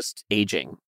Wang's just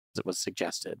aging, as it was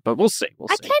suggested. But we'll see.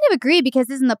 I kind of agree, because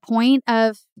isn't the point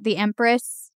of the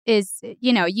Empress is,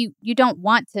 you know, you don't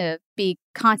want to be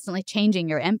constantly changing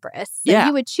your Empress. So Yeah.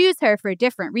 you would choose her for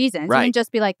different reasons. You Right. wouldn't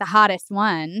just be like the hottest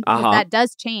one. 'Cause Uh-huh. that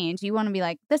does change. You want to be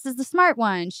like, this is the smart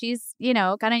one. She's, you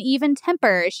know, got an even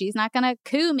temper. She's not going to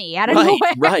coup me out of Right,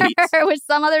 nowhere right. with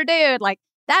some other dude. Like,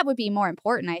 that would be more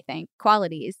important, I think,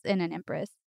 qualities in an Empress.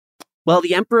 Well,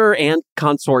 the Emperor and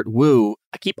Consort Wu,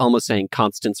 I keep almost saying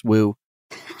Constance Wu.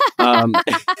 Well,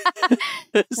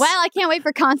 I can't wait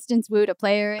for Constance Wu to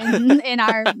play her in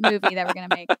our movie that we're going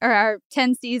to make, or our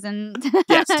 10-season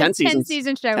Yes, 10 seasons.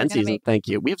 10-season show 10 we're going to seasons. make. Thank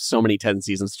you. We have so many 10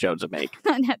 seasons shows to make.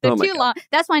 They're Oh my too God. long.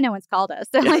 That's why no one's called us.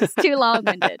 They're like, it's too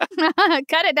long-winded.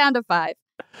 Cut it down to 5.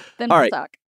 Then All we'll right.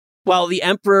 talk. Well, the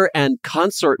Emperor and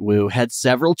Consort Wu had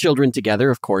several children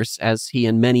together, of course, as he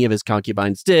and many of his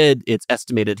concubines did. It's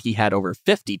estimated he had over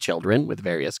 50 children with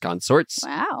various consorts.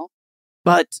 Wow.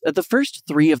 But the first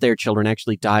 3 of their children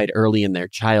actually died early in their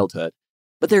childhood.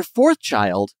 But their 4th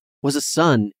child was a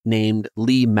son named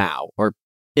Li Mao, or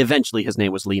eventually his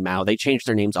name was Li Mao. They changed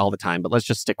their names all the time, but let's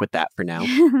just stick with that for now.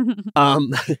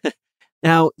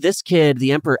 Now, this kid,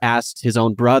 the emperor asked his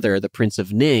own brother, the Prince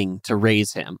of Ning, to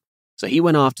raise him. So he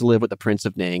went off to live with the Prince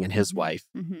of Ning and his wife.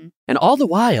 And all the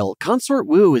while, Consort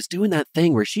Wu is doing that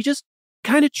thing where she just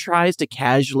kind of tries to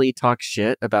casually talk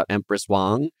shit about Empress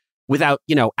Wang without,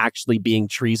 you know, actually being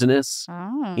treasonous.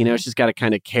 You know, she's got to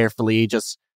kind of carefully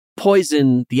just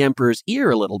poison the emperor's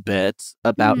ear a little bit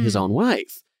about his own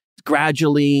wife,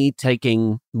 gradually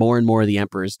taking more and more of the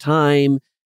emperor's time,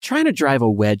 trying to drive a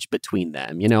wedge between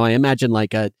them. You know, I imagine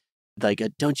like a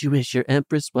don't you wish your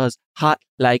empress was hot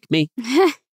like me?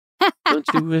 Don't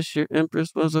you wish your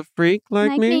empress was a freak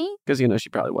like me? Because, you know, she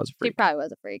probably was a freak. She probably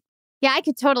was a freak. Yeah, I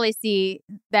could totally see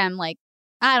them, like,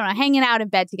 I don't know, hanging out in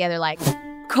bed together like,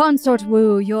 Consort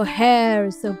Wu, your hair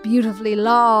is so beautifully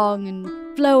long and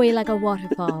flowy like a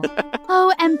waterfall.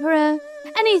 Oh, Emperor,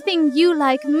 anything you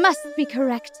like must be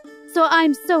correct, so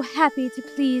I'm so happy to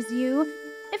please you.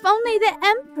 If only the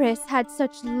Empress had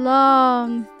such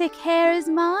long, thick hair as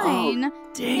mine.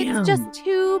 Oh, damn. It's just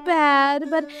too bad,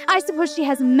 but I suppose she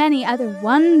has many other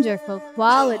wonderful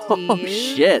qualities. Oh,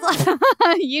 shit.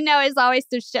 You know, it's always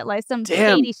some shit like some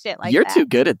Damn, shady shit like you're that. too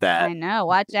good at that. I know.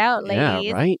 Watch out, ladies.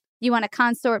 Yeah, right. You want to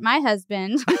consort my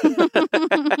husband?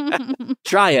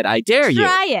 Try it. I dare you.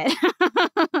 Try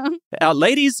it.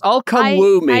 Ladies, all come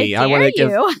woo me. I want to dare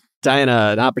give you. Diana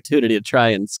an opportunity to try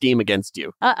and scheme against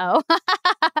you. Uh-oh.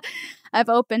 I've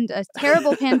opened a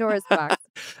terrible Pandora's box.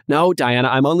 No, Diana,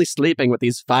 I'm only sleeping with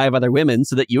these 5 other women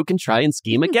so that you can try and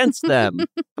scheme against them.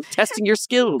 I'm testing your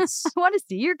skills. I want to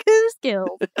see your coup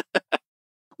skills.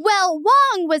 Well,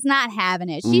 Wong was not having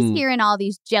it. She's hearing all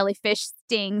these jellyfish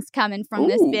stings coming from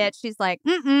this bitch. She's like,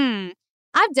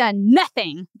 I've done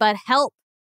nothing but help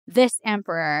this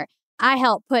emperor. I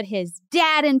helped put his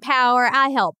dad in power. I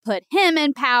helped put him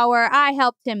in power. I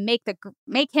helped him make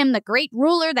him the great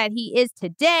ruler that he is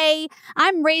today.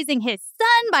 I'm raising his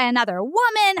son by another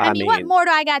woman. I mean, what more do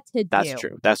I got to do?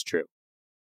 That's true.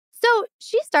 So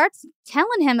she starts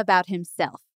telling him about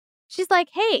himself. She's like,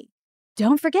 hey,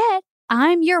 don't forget,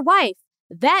 I'm your wife.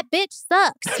 That bitch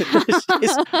sucks.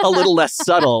 She's a little less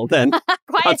subtle than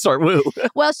Consort Wu.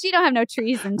 Well, she don't have no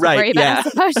treason to worry about. I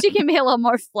suppose she can be a little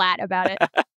more flat about it.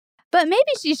 But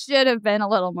maybe she should have been a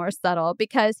little more subtle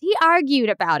because he argued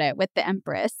about it with the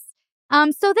Empress.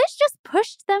 So this just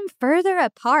pushed them further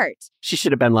apart. She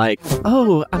should have been like,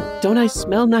 oh, don't I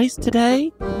smell nice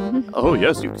today? Oh,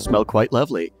 yes, you smell quite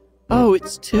lovely. Oh,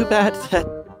 it's too bad that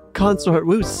Consort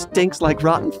Wu stinks like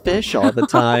rotten fish all the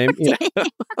time. You know?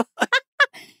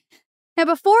 Now,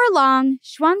 before long,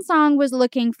 Xuanzang was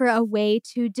looking for a way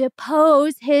to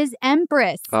depose his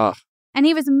Empress. And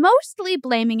he was mostly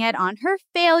blaming it on her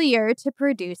failure to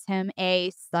produce him a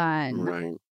son.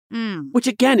 Right. Which,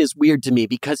 again, is weird to me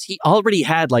because he already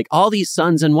had, like, all these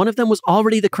sons, and one of them was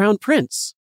already the crown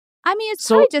prince. I mean, it's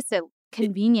probably just a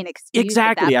convenient excuse.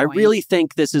 Exactly. I really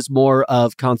think this is more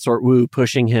of Consort Wu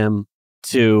pushing him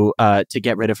to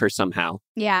get rid of her somehow.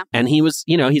 Yeah. And he was,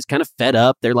 he's kind of fed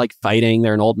up. They're, like, fighting.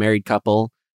 They're an old married couple.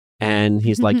 And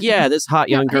he's like, yeah, this hot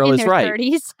young girl is right.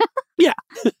 30s. Yeah.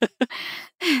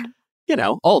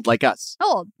 Old like us.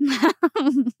 Old.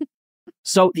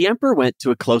 So the emperor went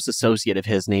to a close associate of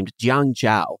his named Jiang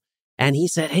Zhao. And he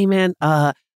said, hey, man,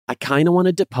 I kind of want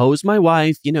to depose my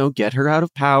wife, get her out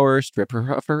of power, strip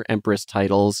her of her empress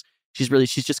titles. She's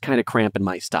just kind of cramping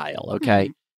my style,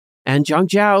 okay? And Jiang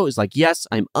Zhao is like, yes,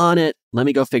 I'm on it. Let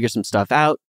me go figure some stuff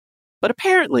out. But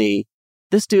apparently,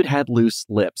 this dude had loose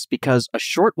lips because a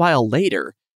short while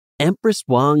later, Empress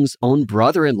Wang's own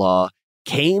brother-in-law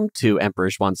came to Emperor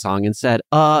Xuanzang and said,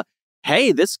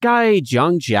 hey, this guy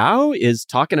Jiang Zhao is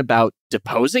talking about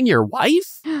deposing your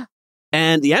wife?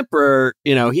 And the emperor,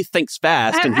 he thinks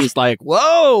fast and he's like,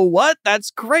 whoa, what? That's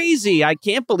crazy. I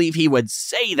can't believe he would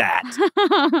say that.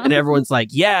 And everyone's like,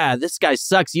 yeah, this guy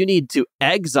sucks. You need to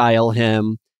exile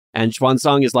him. And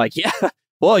Xuanzang is like, yeah,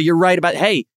 boy, you're right about,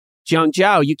 hey, Jiang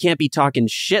Zhao, you can't be talking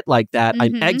shit like that.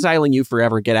 I'm exiling you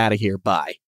forever. Get out of here.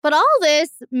 Bye. But all this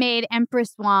made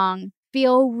Empress Wang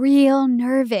feel real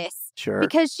nervous. Sure.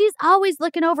 Because she's always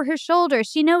looking over her shoulder.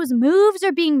 She knows moves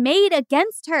are being made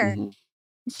against her.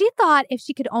 She thought if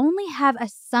she could only have a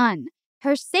son,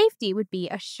 her safety would be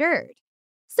assured.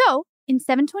 So, in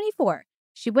 724,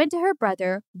 she went to her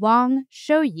brother, Wang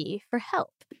Shouyi, for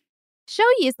help.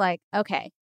 Shouyi is like,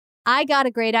 okay, I got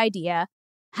a great idea.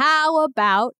 How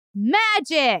about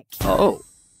magic? Oh.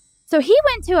 So he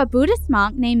went to a Buddhist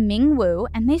monk named Ming Wu,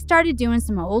 and they started doing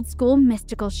some old school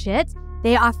mystical shit.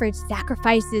 They offered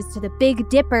sacrifices to the Big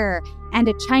Dipper and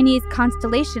a Chinese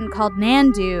constellation called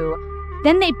Nandu.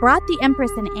 Then they brought the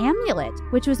Empress an amulet,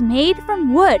 which was made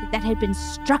from wood that had been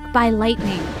struck by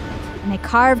lightning. And they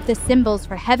carved the symbols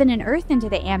for heaven and earth into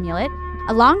the amulet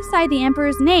alongside the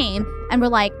Emperor's name and were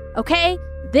like, okay,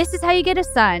 this is how you get a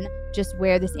son. Just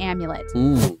wear this amulet.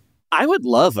 I would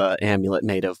love an amulet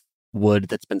made of wood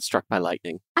that's been struck by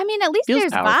lightning. I mean, at least Feels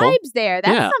there's powerful. vibes there.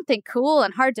 That's something cool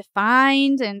and hard to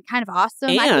find and kind of awesome.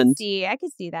 And I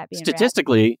could see that being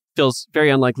statistically feels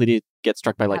very unlikely to get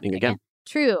struck by lightning again.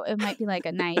 True. It might be like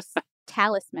a nice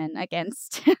talisman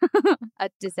against a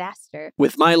disaster.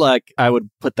 With my luck, I would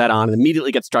put that on and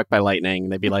immediately get struck by lightning.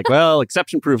 They'd be like, well,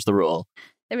 exception proves the rule.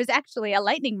 There was actually a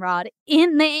lightning rod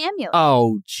in the amulet.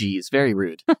 Oh, geez. Very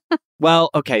rude.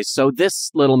 Well, okay. So this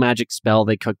little magic spell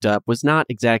they cooked up was not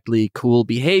exactly cool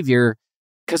behavior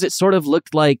because it sort of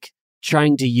looked like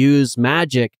trying to use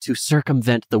magic to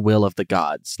circumvent the will of the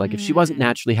gods. Like if she wasn't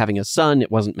naturally having a son,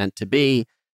 it wasn't meant to be.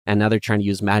 And now they're trying to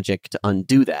use magic to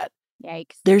undo that.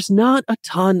 Yikes. There's not a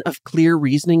ton of clear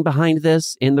reasoning behind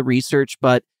this in the research,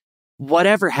 but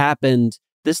whatever happened,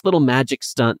 this little magic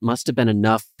stunt must have been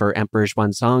enough for Emperor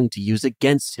Xuanzang to use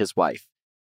against his wife.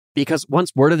 Because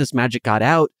once word of this magic got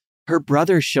out, her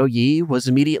brother Shouyi was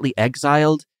immediately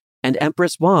exiled and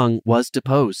Empress Wang was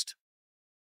deposed.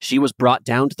 She was brought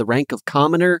down to the rank of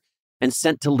commoner and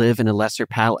sent to live in a lesser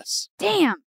palace.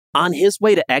 Damn. On his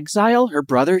way to exile, her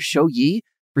brother Shou Yi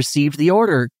received the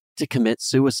order to commit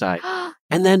suicide.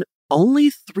 And then only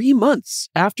 3 months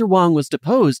after Wang was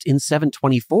deposed in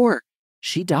 724,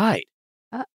 she died.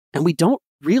 And we don't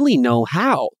really know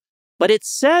how. But it's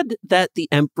said that the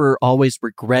emperor always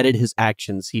regretted his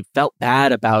actions. He felt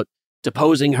bad about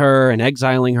deposing her and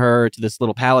exiling her to this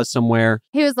little palace somewhere.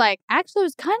 He was like, actually, I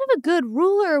was kind of a good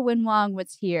ruler when Wang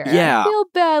was here. Yeah. I feel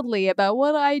badly about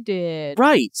what I did.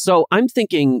 Right. So I'm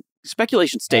thinking,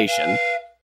 speculation station,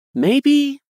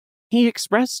 maybe he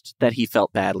expressed that he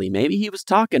felt badly. Maybe he was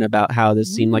talking about how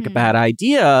this seemed like a bad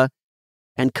idea.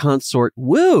 And Consort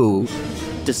Wu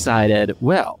decided,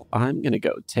 well, I'm going to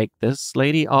go take this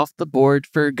lady off the board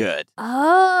for good.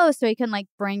 Oh, so he can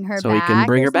bring her back. So he can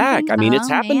bring her back. I mean, it's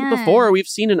happened before. We've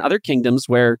seen in other kingdoms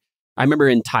where, I remember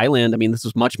in Thailand, I mean, this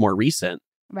was much more recent.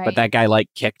 Right. But that guy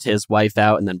kicked his wife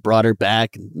out and then brought her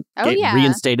back and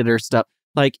reinstated her stuff.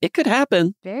 It could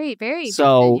happen. Very, very.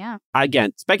 So, yeah.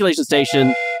 Again, speculation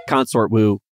station, Consort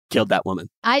Wu killed that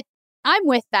woman. I'm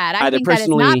with that. I Either think that is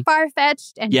personally- not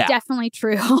far-fetched and definitely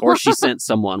true. Or she sent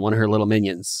someone, one of her little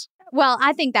minions. Well,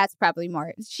 I think that's probably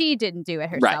more. She didn't do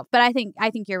it herself, Right. but I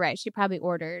think you're right. She probably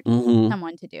ordered Mhm.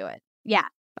 someone to do it. Yeah,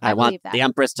 I want believe that. the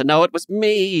Empress to know it was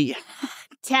me.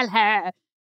 Tell her.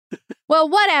 Well,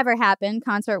 whatever happened,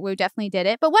 Consort Wu definitely did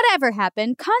it. But whatever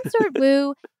happened, Consort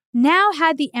Wu now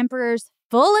had the emperor's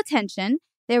full attention.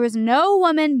 There was no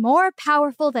woman more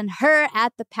powerful than her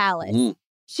at the palace.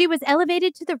 She was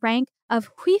elevated to the rank of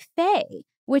Hui Fei,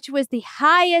 which was the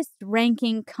highest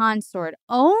ranking consort,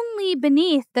 only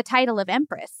beneath the title of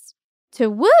empress. To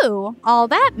Wu, all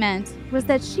that meant was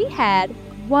that she had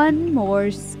one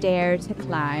more stair to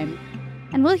climb.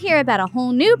 And we'll hear about a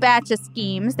whole new batch of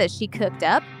schemes that she cooked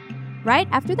up right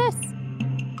after this.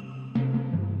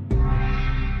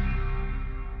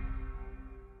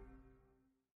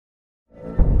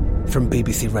 From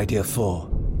BBC Radio 4,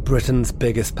 Britain's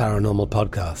biggest paranormal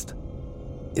podcast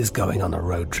is going on a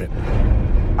road trip.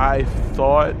 I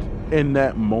thought in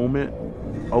that moment,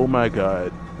 oh my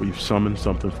God, we've summoned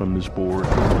something from this board.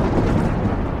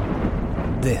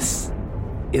 This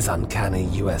is Uncanny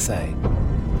USA.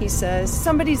 He says,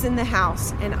 somebody's in the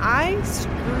house, and I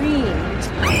screamed.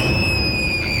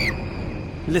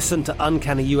 Listen to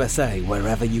Uncanny USA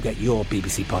wherever you get your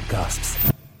BBC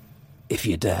podcasts, if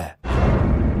you dare.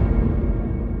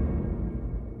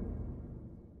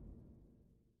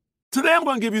 Today I'm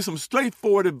going to give you some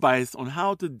straightforward advice on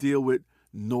how to deal with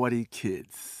naughty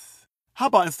kids. How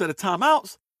about instead of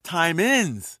timeouts,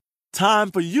 time-ins?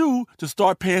 Time for you to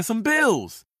start paying some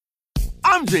bills.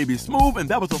 I'm JB Smoove, and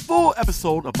that was a full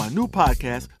episode of my new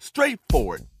podcast,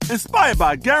 Straightforward, inspired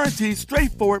by guaranteed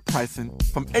straightforward pricing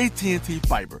from AT&T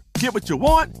Fiber. Get what you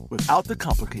want without the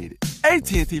complicated.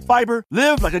 AT&T Fiber,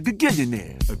 live like a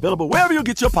gigillionaire. Available wherever you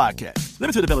get your podcasts.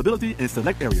 Limited availability in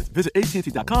select areas. Visit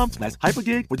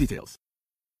AT&T.com/hypergig for details.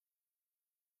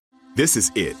 This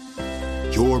is it.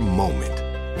 Your moment.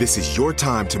 This is your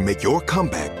time to make your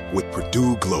comeback with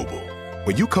Purdue Global.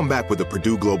 When you come back with a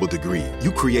Purdue Global degree,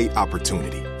 you create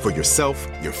opportunity for yourself,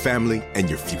 your family, and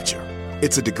your future.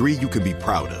 It's a degree you can be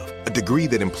proud of, a degree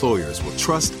that employers will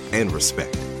trust and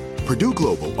respect. Purdue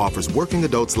Global offers working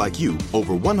adults like you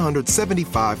over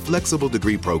 175 flexible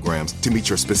degree programs to meet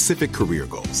your specific career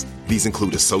goals. These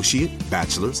include associate,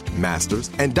 bachelor's, master's,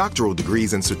 and doctoral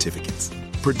degrees and certificates.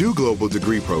 Purdue Global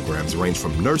degree programs range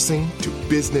from nursing to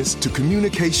business to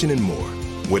communication and more.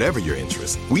 Whatever your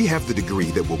interest, we have the degree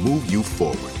that will move you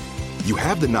forward. You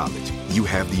have the knowledge, you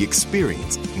have the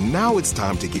experience. Now it's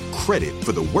time to get credit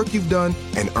for the work you've done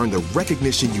and earn the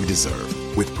recognition you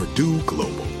deserve with Purdue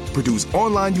Global, Purdue's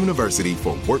online university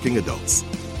for working adults.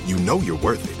 You know you're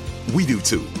worth it. We do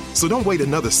too. So don't wait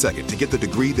another second to get the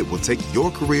degree that will take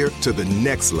your career to the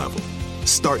next level.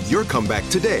 Start your comeback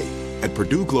today at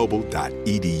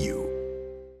purdueglobal.edu.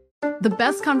 The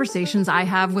best conversations I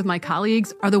have with my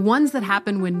colleagues are the ones that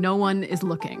happen when no one is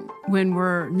looking, when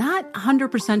we're not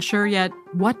 100% sure yet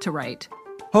what to write.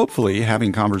 Hopefully,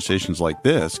 having conversations like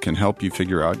this can help you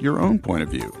figure out your own point of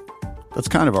view. That's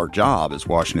kind of our job as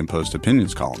Washington Post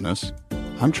opinions columnists.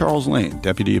 I'm Charles Lane,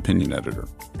 Deputy Opinion Editor.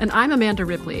 And I'm Amanda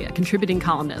Ripley, a contributing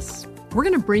columnist. We're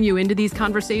going to bring you into these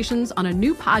conversations on a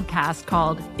new podcast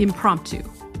called Impromptu.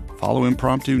 Follow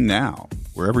Impromptu now,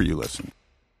 wherever you listen.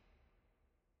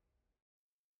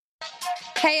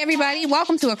 Hey, everybody.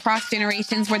 Welcome to Across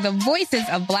Generations, where the voices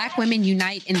of Black women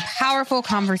unite in powerful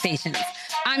conversations.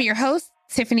 I'm your host,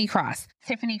 Tiffany Cross.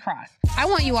 I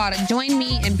want you all to join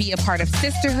me and be a part of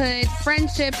sisterhood,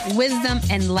 friendship, wisdom,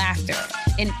 and laughter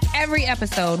In every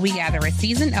episode, we gather a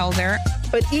seasoned elder.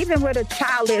 But even with a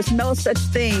child, there's no such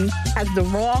thing as the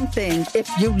wrong thing if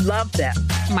you love them.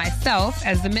 Myself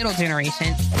as the middle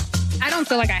generation. I don't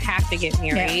feel like I have to get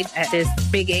married at this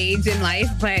big age in life,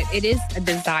 but it is a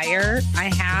desire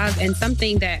I have and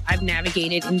something that I've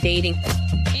navigated in dating.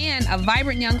 And a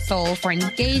vibrant young soul for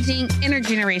engaging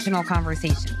intergenerational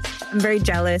conversations. I'm very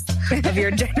jealous of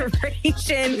your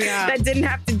generation that didn't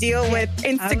have to deal with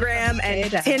Instagram and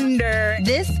Tinder.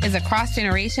 This is Across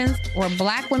Generations, where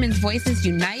Black women's voices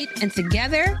unite, and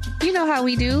together, you know how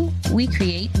we do, we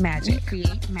create magic.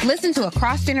 Listen to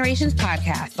Across Generations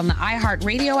podcast on the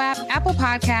iHeartRadio app, Apple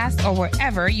Podcasts, or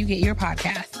wherever you get your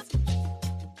podcasts.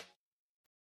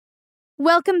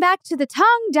 Welcome back to the Tang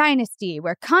Dynasty,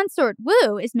 where Consort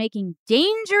Wu is making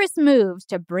dangerous moves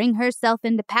to bring herself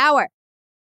into power.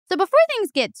 So before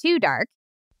things get too dark,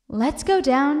 let's go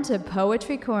down to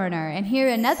Poetry Corner and hear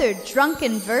another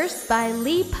drunken verse by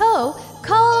Li Po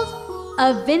called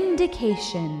A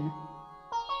Vindication.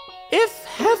 If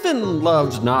heaven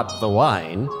loved not the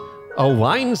wine, a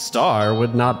wine star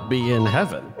would not be in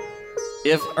heaven.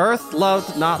 If earth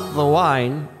loved not the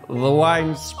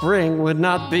wine spring would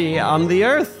not be on the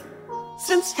earth.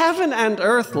 Since heaven and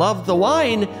earth love the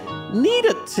wine, need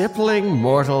a tippling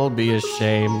mortal be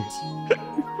ashamed.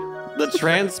 The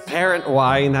transparent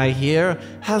wine, I hear,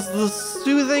 has the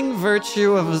soothing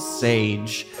virtue of a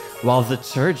sage, while the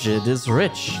turgid is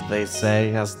rich, they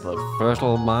say, as the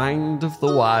fertile mind of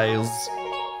the wise.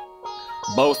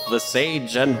 Both the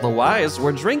sage and the wise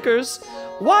were drinkers.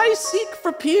 Why seek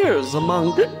for peers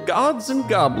among gods and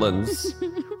goblins?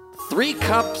 3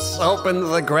 cups open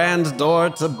the grand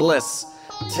door to bliss.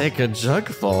 Take a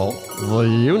jugful, the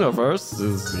universe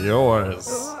is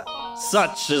yours.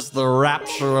 Such is the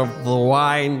rapture of the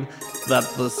wine that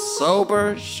the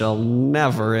sober shall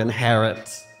never inherit.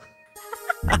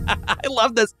 I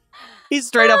love this. He's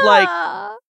straight up like,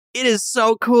 it is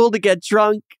so cool to get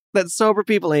drunk that sober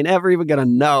people ain't ever even gonna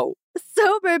know.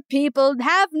 Sober people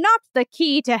have not the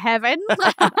key to heaven.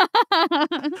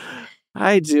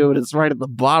 I do, and it's right at the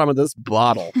bottom of this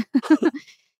bottle.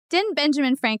 Didn't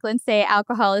Benjamin Franklin say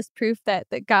alcohol is proof that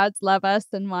the gods love us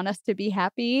and want us to be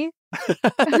happy?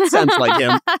 That sounds like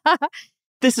him.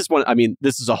 This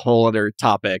is a whole other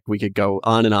topic we could go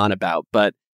on and on about,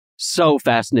 but so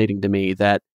fascinating to me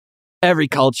that every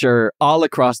culture all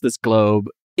across this globe,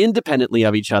 independently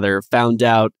of each other, found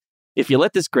out if you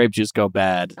let this grape juice go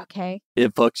bad,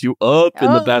 it fucks you up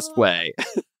in the best way.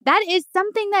 That is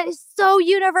something that is so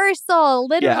universal,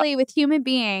 literally, with human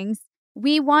beings.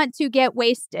 We want to get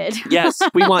wasted. Yes,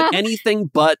 we want anything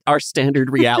but our standard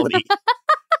reality.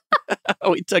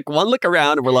 We took one look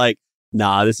around and we're like,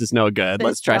 nah, this is no good.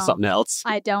 Let's try something else.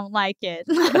 I don't like it.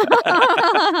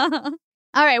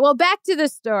 All right, well, back to the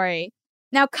story.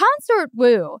 Now, Consort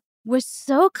Wu was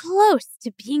so close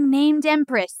to being named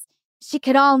Empress, she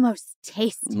could almost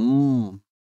taste it.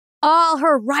 All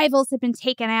her rivals had been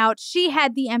taken out. She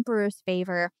had the emperor's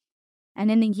favor. And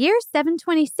in the year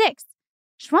 726,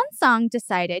 Xuanzang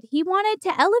decided he wanted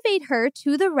to elevate her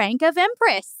to the rank of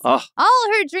empress. All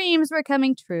her dreams were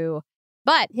coming true.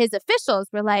 But his officials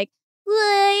were like,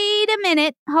 wait a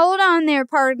minute, hold on there,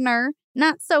 partner.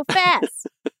 Not so fast.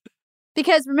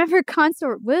 Because remember,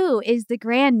 Consort Wu is the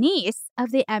grandniece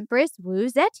of the Empress Wu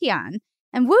Zetian.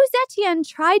 And Wu Zetian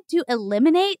tried to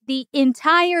eliminate the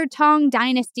entire Tang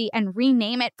dynasty and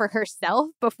rename it for herself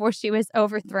before she was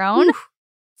overthrown. Oof.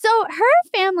 So her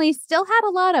family still had a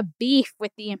lot of beef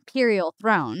with the imperial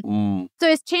throne. So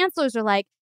his chancellors are like,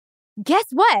 guess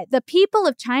what? The people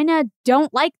of China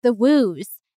don't like the Wus.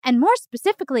 And more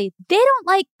specifically, they don't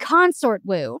like Consort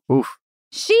Wu. Oof.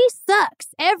 She sucks.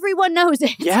 Everyone knows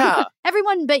it. Yeah.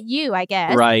 Everyone but you, I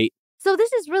guess. Right. So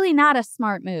this is really not a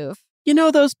smart move. You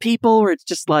know those people where it's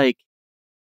just like,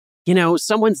 you know,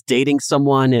 someone's dating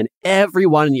someone and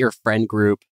everyone in your friend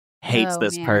group hates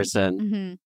this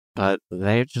person. But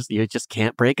you just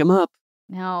can't break them up.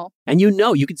 No. And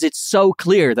it's so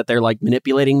clear that they're like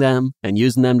manipulating them and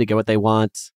using them to get what they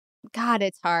want. God,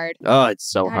 it's hard. Oh, it's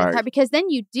so hard. It's hard because then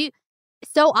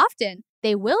so often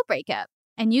they will break up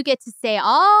and you get to say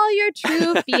all your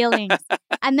true feelings.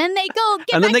 And then they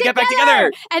get back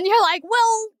together. And you're like,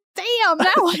 well, damn,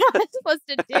 now what am I supposed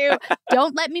to do?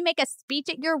 Don't let me make a speech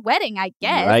at your wedding, I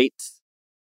guess. Right.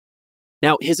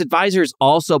 Now, his advisors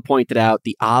also pointed out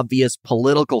the obvious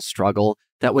political struggle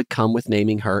that would come with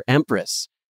naming her empress,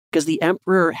 because the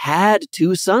emperor had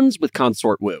 2 sons with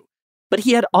Consort Wu, but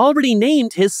he had already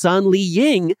named his son Li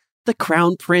Ying the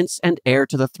crown prince and heir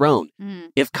to the throne.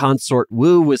 If Consort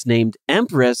Wu was named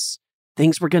empress,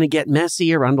 things were going to get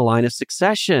messy around the line of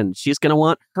succession. She's going to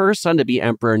want her son to be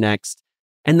emperor next.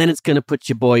 and then it's going to put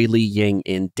your boy Li Ying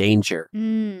in danger.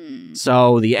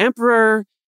 So the emperor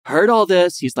heard all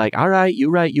this. He's like, all right, you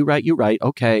right.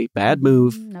 Okay, bad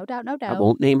move. No doubt. I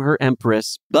won't name her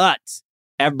empress, but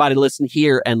everybody listen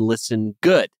here and listen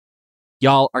good.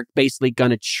 Y'all are basically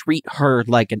going to treat her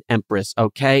like an empress,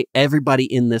 okay?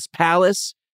 Everybody in this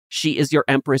palace, she is your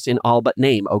empress in all but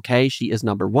name, okay? She is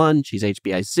number one. She's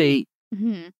HBIC.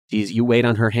 You wait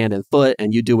on her hand and foot,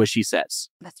 and you do what she says.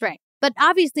 That's right. But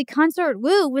obviously, Consort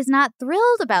Wu was not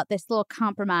thrilled about this little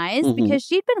compromise because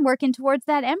she'd been working towards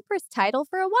that empress title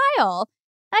for a while.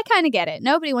 I kind of get it.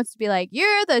 Nobody wants to be like,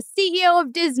 you're the CEO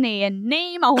of Disney in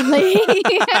name only.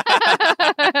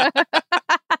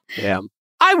 Damn.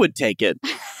 I would take it.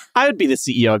 I would be the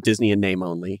CEO of Disney in name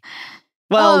only.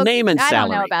 Well, name and salary. I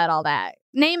don't know about all that.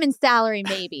 Name and salary,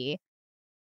 maybe.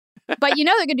 But you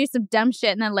know they're going to do some dumb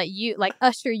shit and then let you, like,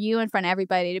 usher you in front of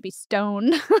everybody to be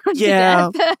stoned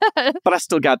Yeah. But I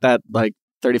still got that, like,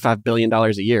 $35 billion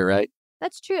a year, right?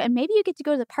 That's true. And maybe you get to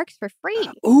go to the parks for free.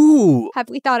 Ooh. Have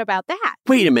we thought about that?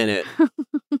 Wait a minute.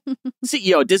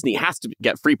 CEO of Disney has to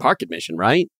get free park admission,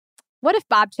 right? What if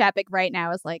Bob Chapek right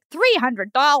now is like,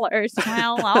 $300?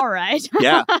 Well, all right.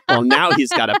 Yeah. Well, now he's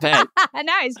got to pay.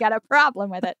 Now he's got a problem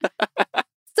with it.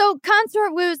 So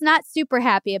Consort Wu's not super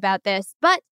happy about this,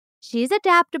 but she's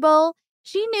adaptable.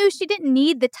 She knew she didn't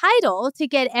need the title to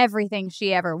get everything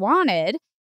she ever wanted.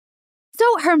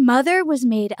 So her mother was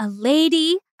made a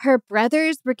lady, her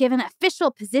brothers were given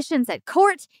official positions at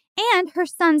court, and her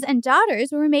sons and daughters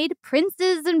were made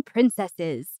princes and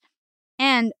princesses.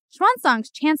 And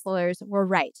Xuanzang's chancellors were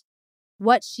right.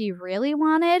 What she really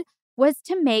wanted was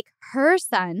to make her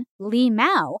son, Li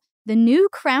Mao, the new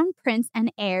crown prince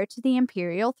and heir to the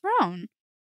imperial throne.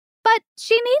 But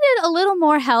she needed a little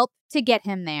more help to get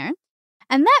him there.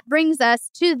 And that brings us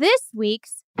to this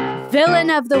week's Villain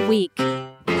of the Week.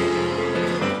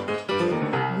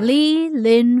 Li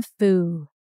Linfu.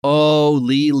 Oh,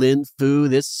 Li Linfu,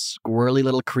 this squirrely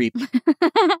little creep.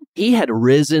 He had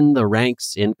risen the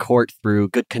ranks in court through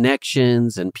good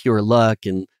connections and pure luck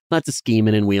and lots of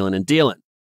scheming and wheeling and dealing.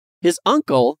 His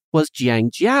uncle was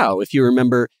Jiang Jiao. If you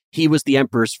remember, he was the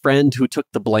emperor's friend who took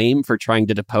the blame for trying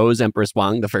to depose Empress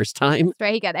Wang the first time. That's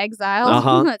right, he got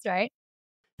exiled. That's right.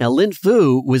 Now,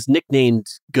 Linfu was nicknamed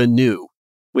Gnu,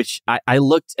 which I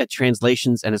looked at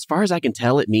translations, and as far as I can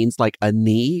tell, it means like a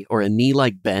knee or a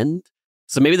knee-like bend.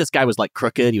 So maybe this guy was like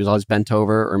crooked, he was always bent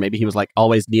over, or maybe he was like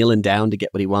always kneeling down to get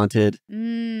what he wanted.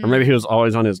 Or maybe he was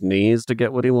always on his knees to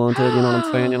get what he wanted, you know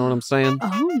what I'm saying?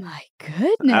 Oh my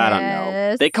goodness. I don't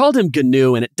know. They called him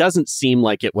Gnu, and it doesn't seem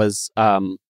like it was a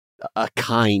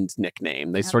kind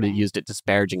nickname. They sort of used it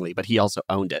disparagingly, but he also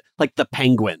owned it. Like the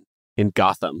Penguin in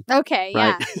Gotham. Okay,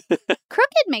 right? yeah.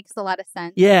 Crooked makes a lot of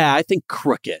sense. Yeah, I think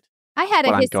crooked. I had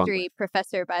a history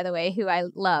professor, by the way, who I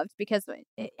loved because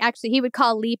actually he would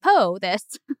call Li Po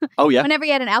this. Oh, yeah? Whenever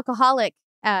he had an alcoholic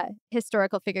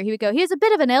historical figure, he would go, he's a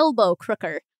bit of an elbow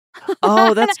crooker.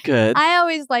 Oh, that's good. I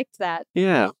always liked that.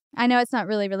 Yeah. I know it's not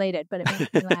really related, but it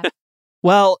makes me laugh.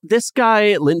 Well, this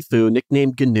guy, Linfu,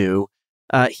 nicknamed Gnu,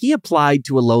 he applied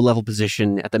to a low-level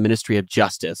position at the Ministry of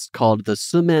Justice called the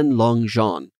Sumen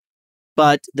Longzhong.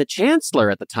 But the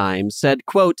chancellor at the time said,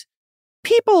 quote,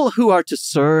 "People who are to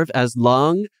serve as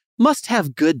Long must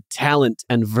have good talent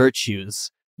and virtues.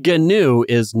 Gnu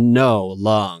is no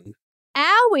Long."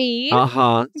 Owie.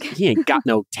 Uh-huh. He ain't got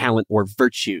no talent or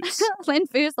virtues.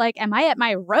 Linfu's like, am I at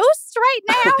my roast right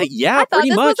now? Yeah, I thought pretty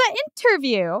this much. was an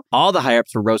interview. All the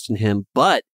higher-ups were roasting him,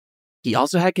 but he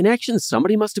also had connections.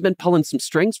 Somebody must have been pulling some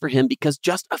strings for him because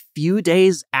just a few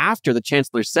days after the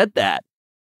chancellor said that,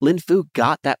 Linfu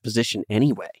got that position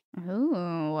anyway.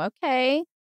 Ooh, okay.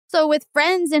 So with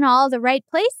friends in all the right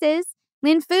places,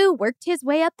 Linfu worked his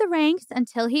way up the ranks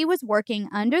until he was working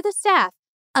under the staff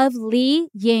of Li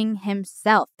Ying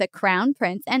himself, the crown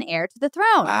prince and heir to the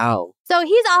throne. Wow. So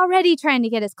he's already trying to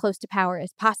get as close to power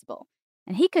as possible.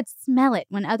 And he could smell it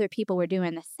when other people were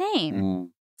doing the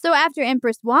same. So after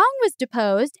Empress Wang was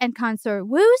deposed and Consort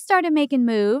Wu started making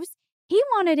moves, he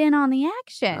wanted in on the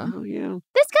action. Oh, yeah.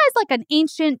 This guy's like an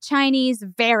ancient Chinese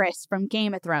Varys from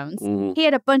Game of Thrones. He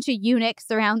had a bunch of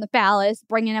eunuchs around the palace,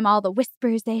 bringing him all the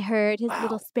whispers they heard, his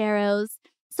little sparrows.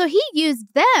 So he used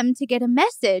them to get a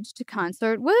message to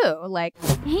Consort Wu, like,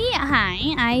 hey,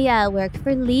 hi, I work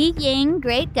for Li Ying,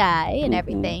 great guy and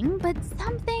everything, but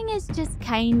something is just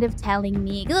kind of telling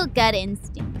me, a little gut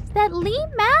instinct, that Li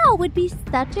Mao would be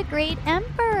such a great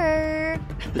emperor.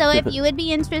 So if you would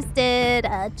be interested,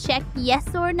 check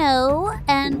yes or no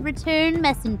and return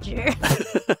messenger.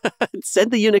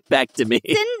 Send the eunuch back to me.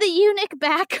 Send the eunuch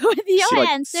back with your She,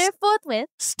 answer forthwith.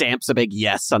 Stamps a big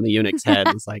yes on the eunuch's head.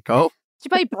 It's like, oh, She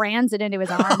probably brands it into his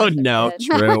arm. Oh, no,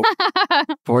 true.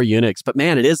 Poor eunuchs. But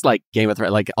man, it is like Game of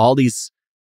Thrones, like all these,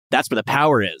 that's where the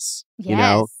power is. Yes. You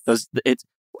know,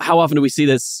 how often do we see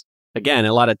this, again,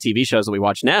 in a lot of TV shows that we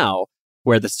watch now,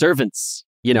 where the servants,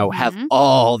 you know, have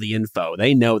all the info.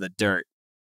 They know the dirt.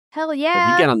 Hell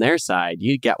yeah. If you get on their side,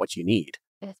 you get what you need.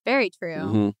 It's very true.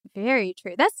 Mm-hmm. Very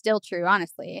true. That's still true,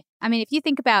 honestly. I mean, if you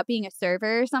think about being a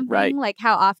server or something, Right. like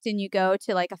how often you go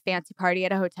to like a fancy party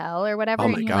at a hotel or whatever, Oh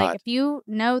my and you're God. like, if you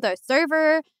know the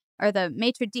server or the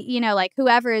maitre d', you know, like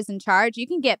whoever is in charge, you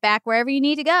can get back wherever you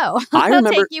need to go. I They'll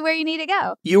remember- take you where you need to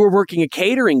go. You were working a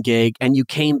catering gig and you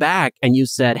came back and you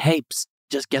said, hey, psst,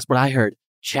 just guess what I heard?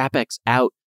 Chapek's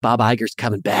out. Bob Iger's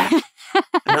coming back. And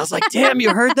I was like, damn,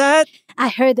 you heard that? I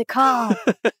heard the call.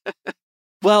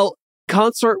 Well,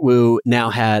 Consort Wu now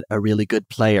had a really good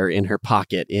player in her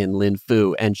pocket in Lin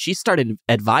Fu, and she started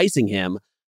advising him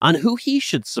on who he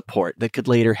should support that could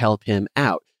later help him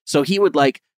out. So he would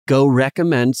like go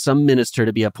recommend some minister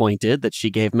to be appointed that she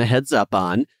gave him a heads up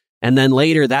on. And then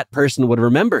later that person would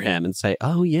remember him and say,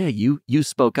 oh yeah, you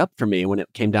spoke up for me when it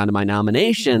came down to my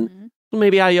nomination.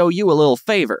 Maybe I owe you a little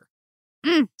favor.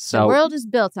 So The world is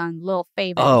built on little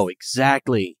favors. Oh,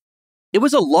 exactly. It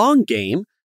was a long game,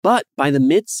 but by the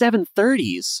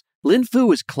mid-730s, Lin Fu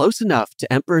was close enough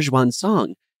to Emperor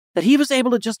Xuanzong that he was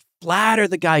able to just flatter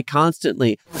the guy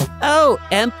constantly. Oh,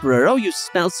 Emperor, oh, you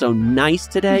smell so nice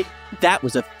today. That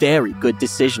was a very good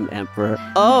decision, Emperor.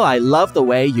 Oh, I love the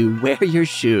way you wear your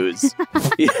shoes.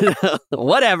 You know,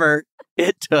 whatever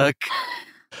it took.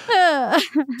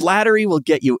 Flattery will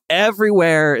get you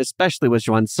everywhere, especially with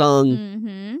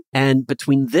Xuanzong. And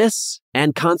between this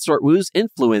and Consort Wu's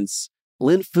influence,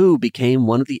 Lin Fu became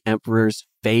one of the emperor's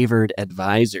favored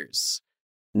advisors.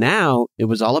 Now, it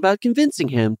was all about convincing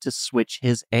him to switch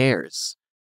his heirs.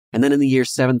 And then in the year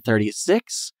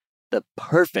 736, the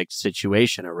perfect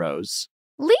situation arose.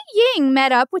 Li Ying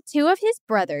met up with two of his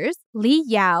brothers, Li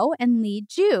Yao and Li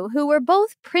Ju, who were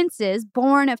both princes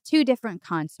born of two different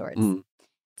consorts.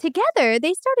 Together,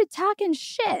 they started talking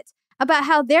shit about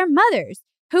how their mothers,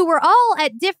 who were all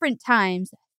at different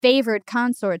times favored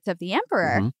consorts of the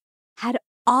emperor, had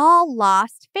all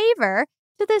lost favor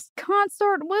to this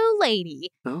Consort Wu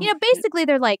lady. You know, basically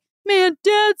they're like, man,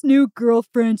 Dad's new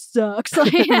girlfriend sucks.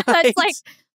 Like, It's like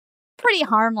pretty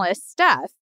harmless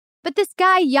stuff. But this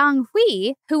guy, Yang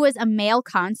Hui, who was a male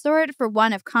consort for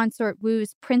one of Consort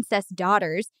Wu's princess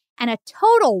daughters and a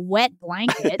total wet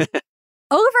blanket,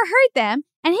 overheard them,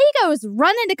 and he goes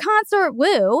running to Consort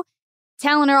Wu,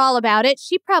 telling her all about it.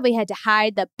 She probably had to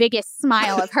hide the biggest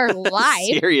smile of her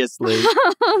life. Seriously.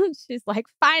 She's like,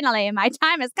 finally, my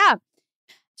time has come.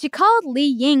 She called Li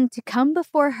Ying to come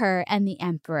before her and the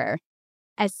emperor.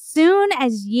 As soon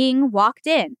as Ying walked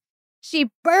in,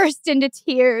 she burst into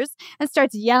tears and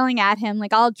starts yelling at him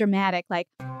like all dramatic, like,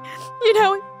 you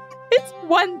know, it's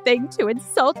one thing to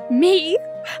insult me.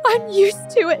 I'm used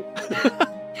to it.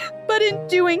 But in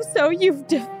doing so, you've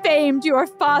defamed your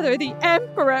father, the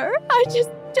emperor. I just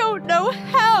don't know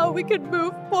how we could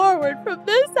move forward from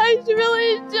this. I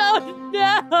really don't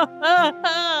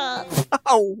know.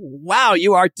 Oh, wow,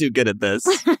 you are too good at this.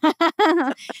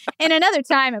 In another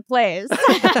time and place.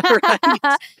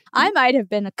 I might have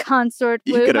been a Consort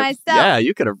Wu myself. Yeah,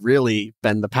 you could have really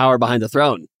been the power behind the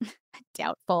throne.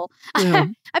 Doubtful. Yeah.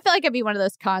 I feel like I'd be one of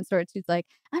those consorts who's like,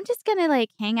 I'm just gonna like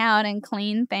hang out and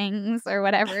clean things or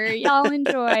whatever. Y'all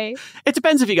enjoy. It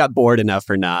depends if you got bored enough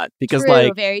or not. Because True,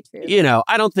 like, very true. you know,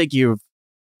 I don't think you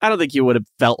would have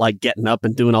felt like getting up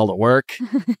and doing all the work.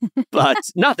 But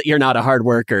not that you're not a hard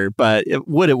worker, but it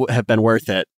would have been worth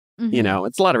it. You know,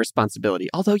 it's a lot of responsibility.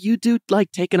 Although you do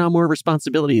like taking on more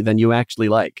responsibility than you actually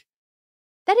like.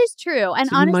 That is true. And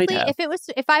So you might honestly,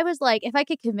 have. if I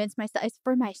could convince myself, it's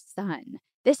for my son.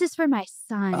 This is for my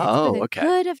son. It's Oh, for the okay.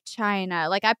 good of China.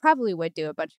 Like, I probably would do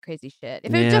a bunch of crazy shit.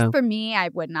 If it was Yeah. just for me, I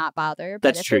would not bother. But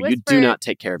That's if true. It was You for, do not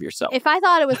take care of yourself. If I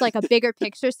thought it was like a bigger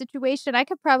picture situation, I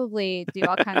could probably do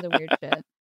all kinds of weird shit.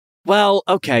 Well,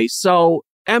 okay, so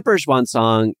Emperor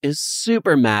Xuanzong is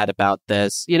super mad about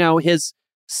this. You know, his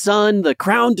son, the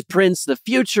crowned prince, the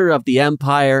future of the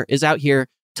empire, is out here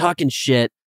talking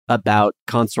shit about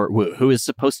Consort Wu, who is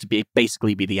supposed to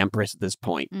basically be the empress at this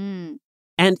point.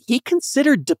 And he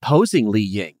considered deposing Li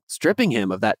Ying, stripping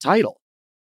him of that title.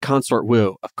 Consort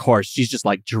Wu, of course, she's just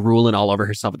like drooling all over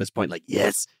herself at this point, like,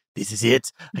 yes, this is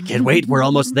it. I can't wait. We're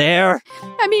almost there.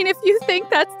 I mean, if you think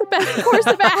that's the best course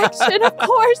of action, of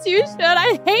course you should.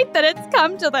 I hate that it's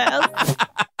come to this.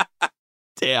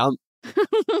 Damn.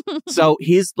 So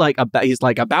he's like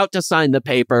about to sign the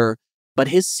paper, but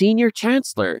his senior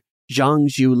chancellor, Zhang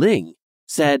Zhuling,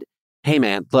 said, hey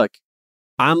man, look,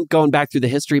 I'm going back through the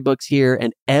history books here,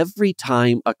 and every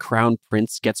time a crown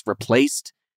prince gets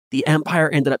replaced, the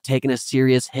empire ended up taking a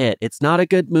serious hit. It's not a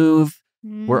good move.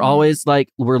 We're always like,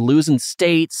 we're losing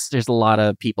states. There's a lot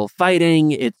of people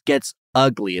fighting. It gets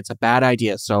ugly. It's a bad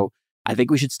idea. So I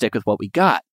think we should stick with what we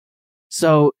got.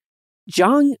 So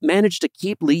Zhang managed to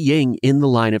keep Li Ying in the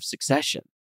line of succession,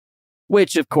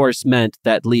 which of course meant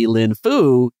that Li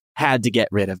Linfu had to get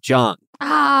rid of Zhang.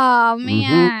 Oh,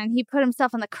 man. He put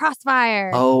himself in the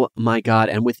crossfire. Oh, my God.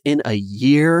 And within a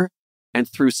year and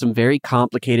through some very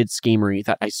complicated schemery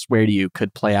that I swear to you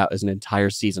could play out as an entire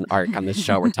season arc on this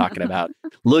show we're talking about,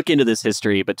 look into this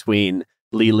history between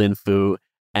Li Linfu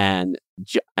and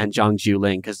Zhang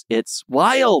Juling, because it's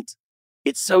wild.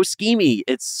 It's so schemy.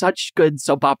 It's such good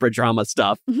soap opera drama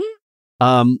stuff.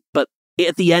 But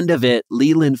at the end of it,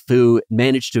 Li Linfu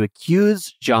managed to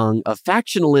accuse Zhang of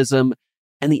factionalism,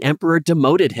 and the emperor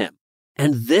demoted him.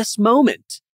 And this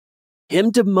moment,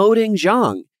 him demoting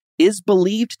Zhang, is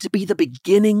believed to be the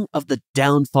beginning of the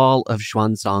downfall of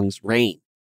Xuanzang's reign,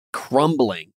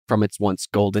 crumbling from its once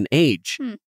golden age.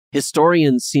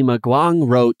 Historian Sima Guang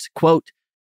wrote, quote,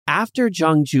 "After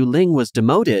Zhang Juling was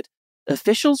demoted,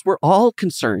 officials were all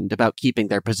concerned about keeping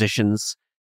their positions,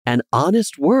 and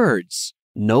honest words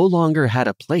no longer had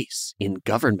a place in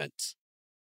government."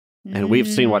 And we've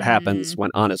seen what happens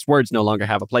when honest words no longer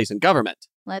have a place in government.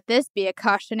 Let this be a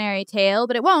cautionary tale,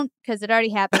 but it won't, because it already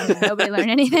happened and nobody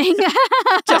learned anything.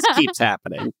 Just keeps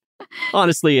happening.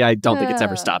 Honestly, I don't think it's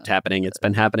ever stopped happening. It's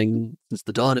been happening since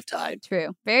the dawn of time.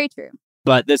 True. Very true.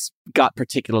 But this got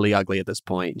particularly ugly at this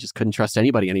point. Just couldn't trust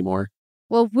anybody anymore.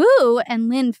 Well, Wu and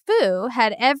Lin Fu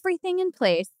had everything in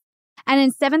place. And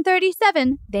in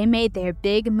 737, they made their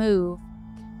big move.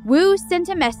 Wu sent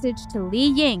a message to Li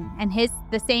Ying and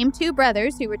the same two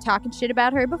brothers who were talking shit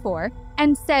about her before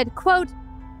and said, quote,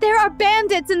 "There are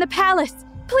bandits in the palace.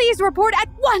 Please report at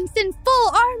once in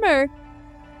full armor."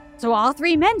 So all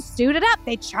three men suited up.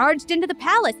 They charged into the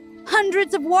palace,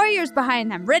 hundreds of warriors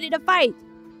behind them, ready to fight.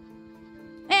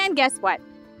 And guess what?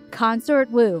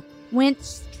 Consort Wu went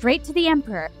straight to the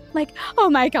emperor. Like, "Oh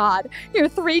my God, your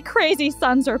three crazy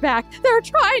sons are back. They're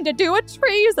trying to do a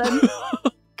treason."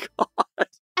 God.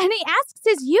 And he asks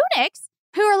his eunuchs,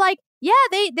 who are like, "Yeah,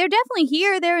 they're definitely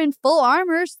here. They're in full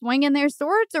armor, swinging their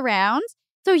swords around."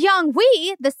 So Yang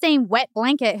Hui, the same wet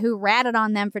blanket who ratted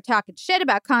on them for talking shit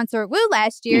about Consort Wu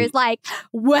last year, is like,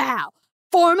 "Wow,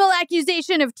 formal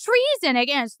accusation of treason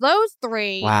against those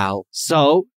three." Wow.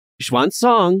 So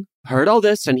Xuanzang heard all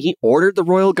this, and he ordered the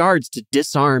royal guards to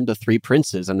disarm the three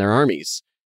princes and their armies.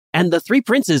 And the three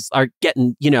princes are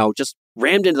getting, just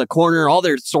rammed into the corner. All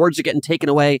their swords are getting taken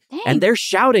away. Dang. And they're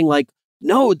shouting like,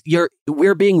 "No,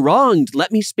 we're being wronged.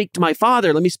 Let me speak to my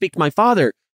father. Let me speak to my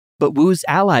father." But Wu's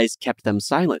allies kept them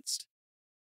silenced.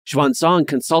 Xuanzang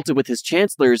consulted with his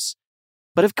chancellors.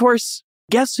 But of course,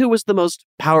 guess who was the most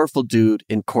powerful dude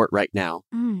in court right now?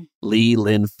 Li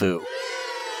Linfu.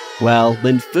 Well,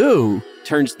 Linfu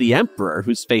turns to the emperor,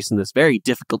 who's facing this very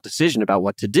difficult decision about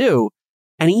what to do.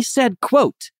 And he said,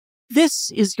 quote,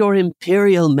 "This is your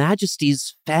imperial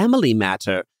majesty's family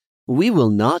matter. We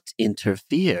will not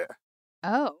interfere."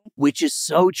 Oh. Which is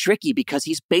so tricky because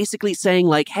he's basically saying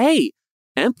like, "Hey,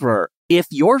 emperor, if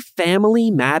your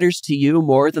family matters to you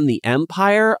more than the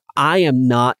empire, I am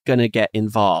not going to get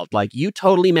involved. Like, you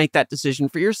totally make that decision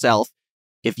for yourself.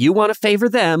 If you want to favor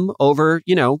them over,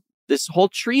 this whole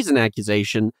treason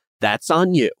accusation, that's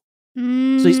on you." So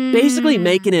he's basically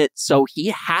making it so he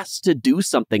has to do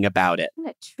something about it.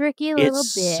 What a tricky little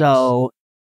bitch. It's so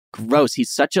gross. He's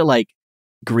such a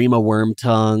Grima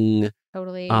Wormtongue.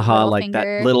 Totally. Like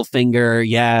finger. that little finger.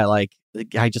 Yeah, like the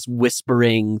guy just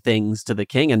whispering things to the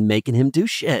king and making him do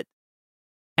shit.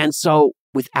 And so,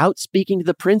 without speaking to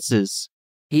the princes,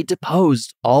 he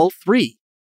deposed all three,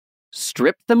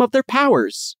 stripped them of their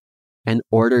powers, and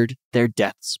ordered their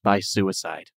deaths by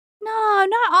suicide. No,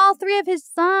 not all three of his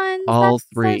sons. All That's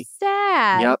three. So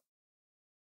sad. Yep.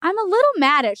 I'm a little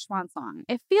mad at Xuanzang.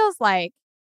 It feels like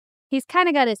he's kind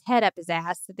of got his head up his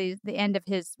ass at the end of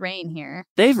his reign here.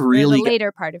 They've really... the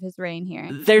later part of his reign here.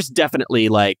 There's definitely,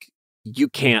 you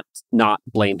can't not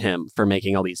blame him for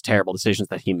making all these terrible decisions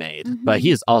that he made. But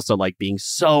he is also, being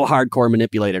so hardcore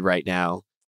manipulated right now.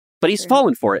 But he's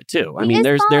fallen for it, too. I mean,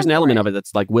 there's an element of it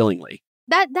that's, willingly.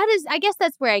 That is, I guess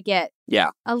that's where I get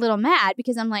a little mad,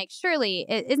 because I'm like, surely,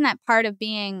 isn't that part of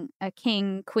being a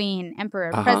king, queen,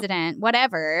 emperor, president,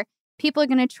 whatever? People are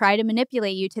going to try to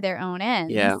manipulate you to their own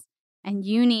ends. Yeah. And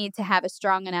you need to have a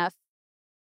strong enough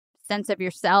sense of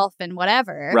yourself and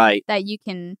whatever that you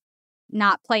can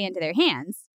not play into their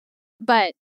hands.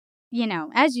 But,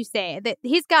 as you say, that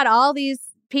he's got all these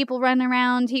people running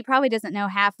around. He probably doesn't know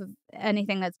half of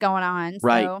anything that's going on.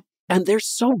 Right. So. And they're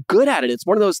so good at it. It's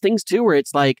one of those things, too, where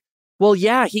it's like, well,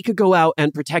 yeah, he could go out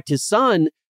and protect his son,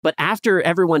 but after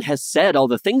everyone has said all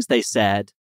the things they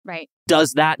said, right.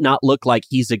 Does that not look like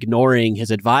he's ignoring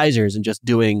his advisors and just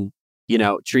doing,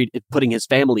 putting his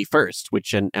family first,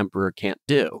 which an emperor can't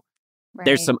do? Right.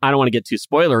 There's some, I don't want to get too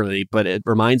spoilery, but it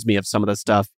reminds me of some of the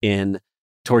stuff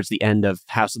towards the end of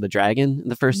House of the Dragon in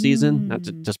the first season. Not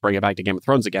to just bring it back to Game of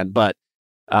Thrones again, but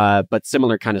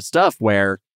similar kind of stuff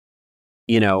where,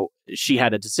 she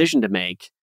had a decision to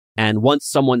make. And once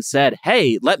someone said,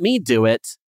 hey, let me do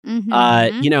it,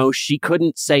 she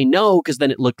couldn't say no because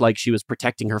then it looked like she was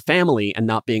protecting her family and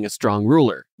not being a strong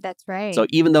ruler. That's right. So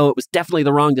even though it was definitely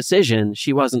the wrong decision,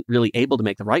 she wasn't really able to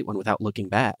make the right one without looking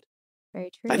bad. Very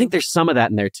true. I think there's some of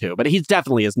that in there too, but he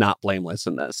definitely is not blameless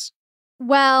in this.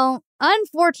 Well,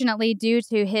 unfortunately, due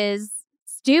to his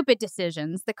stupid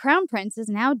decisions, the crown prince is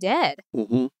now dead.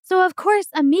 Mm-hmm. So, of course,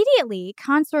 immediately,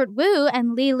 Consort Wu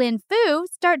and Li Linfu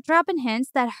start dropping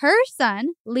hints that her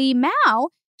son, Li Mao,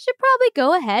 should probably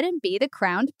go ahead and be the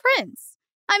crowned prince.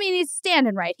 I mean, he's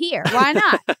standing right here. Why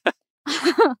not?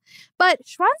 But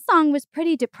Xuanzang was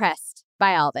pretty depressed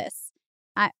by all this,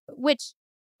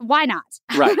 why not?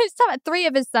 Right. He's talking about 3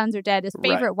 of his sons are dead. His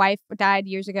favorite wife died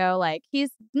years ago. Like,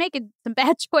 he's making some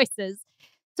bad choices.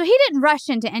 So he didn't rush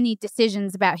into any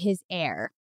decisions about his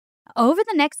heir. Over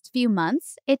the next few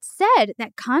months, it's said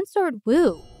that Consort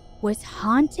Wu was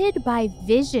haunted by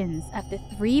visions of the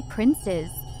 3 princes.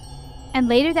 And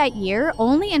later that year,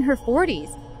 only in her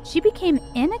 40s, she became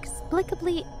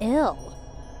inexplicably ill.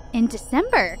 In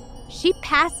December, she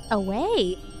passed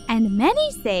away, and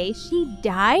many say she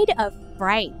died of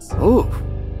fright. Ooh.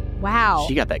 Wow.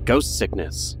 She got that ghost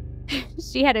sickness.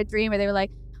 She had a dream where they were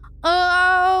like,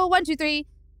 oh, 1, 2, 3,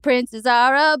 princes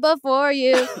are up before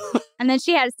you. And then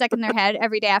she had it stuck in their head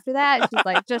every day after that. She's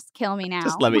like, just kill me now.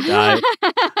 Just let me die.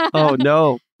 Oh,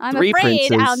 no. I'm 3 afraid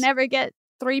princes. I'll never get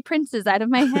 3 princes out of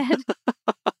my head.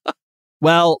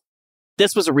 Well,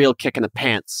 this was a real kick in the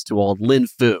pants to old Lin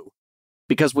Fu,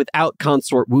 because without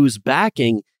Consort Wu's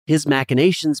backing, his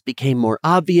machinations became more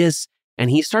obvious, and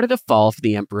he started to fall for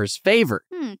the emperor's favor.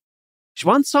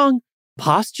 Xuanzang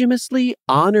posthumously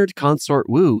honored Consort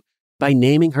Wu by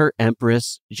naming her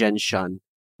Empress Zhenshun,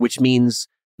 which means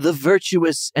the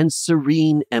virtuous and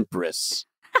serene empress.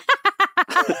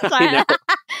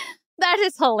 That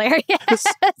is hilarious.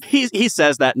 He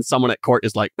says that, and someone at court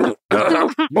is like,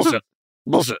 bullshit.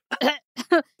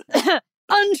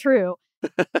 Untrue.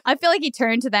 I feel like he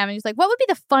turned to them and he's like, what would be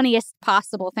the funniest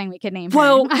possible thing we could name her?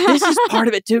 Well, this is part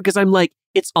of it too, because I'm like,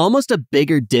 it's almost a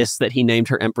bigger diss that he named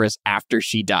her empress after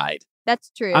she died.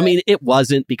 That's true. I mean, it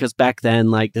wasn't, because back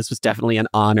then, like, this was definitely an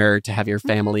honor to have your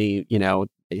family,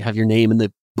 have your name in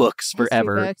the books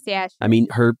forever. Books, yeah, sure. I mean,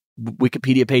 her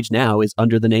Wikipedia page now is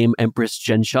under the name Empress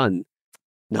Zhenshun,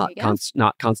 not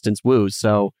Constance Wu.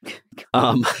 So,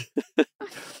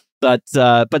 but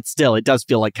still, it does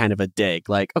feel like kind of a dig.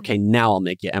 Like, okay, now I'll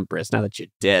make you empress now that you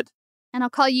did. And I'll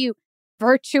call you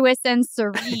virtuous and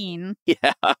serene.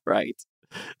 Yeah, right.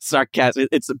 Sarcasm.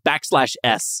 It's a \S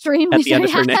Extremely at the end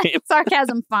of her name.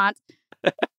 Sarcasm font.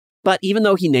 But even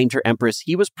though he named her empress,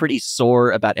 he was pretty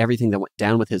sore about everything that went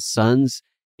down with his sons,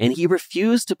 and he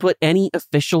refused to put any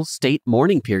official state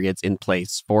mourning periods in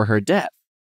place for her death.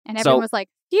 And everyone was like,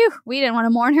 phew, we didn't want to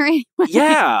mourn her anyway.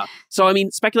 Yeah. So, I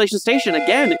mean, Speculation Station,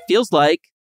 again, it feels like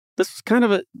this was kind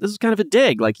of a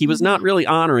dig. Like, he was not really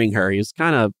honoring her. He was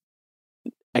kind of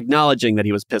acknowledging that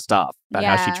he was pissed off about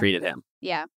how she treated him.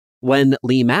 Yeah. When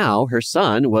Li Mao, her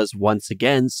son, was once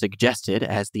again suggested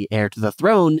as the heir to the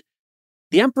throne,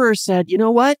 the emperor said, you know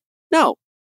what? No,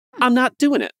 I'm not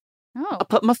doing it. Oh. I'll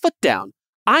put my foot down.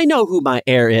 I know who my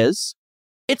heir is.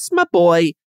 It's my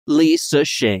boy, Li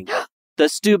Sixing, the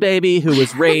stew baby who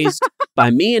was raised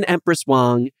by me and Empress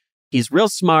Wang. He's real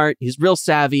smart. He's real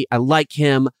savvy. I like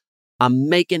him. I'm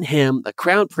making him the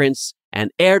crown prince and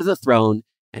heir to the throne.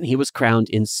 And he was crowned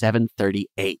in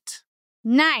 738.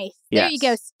 Nice. There you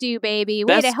go, stew baby.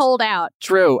 Way Best, to hold out.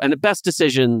 True. And the best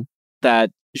decision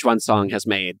that Xuanzang has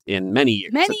made in many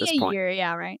years at this point. Year,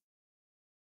 yeah, right.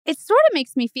 It sort of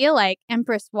makes me feel like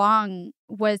Empress Wang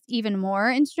was even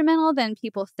more instrumental than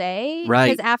people say.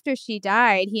 Right. Because after she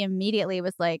died, he immediately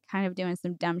was like kind of doing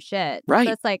some dumb shit. Right.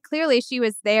 So it's like clearly she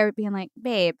was there being like,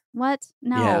 babe, what?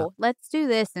 No, let's do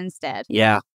this instead.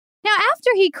 Yeah. Now,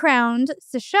 after he crowned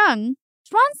Sisheng,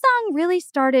 Xuanzang really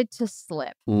started to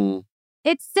slip.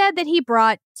 It's said that he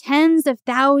brought tens of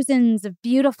thousands of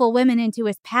beautiful women into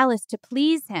his palace to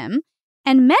please him,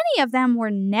 and many of them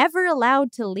were never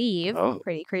allowed to leave. Oh.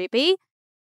 Pretty creepy.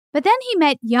 But then he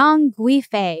met young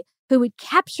Guifei, who would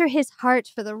capture his heart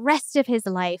for the rest of his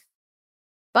life.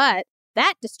 But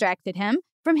that distracted him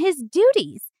from his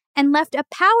duties and left a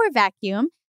power vacuum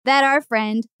that our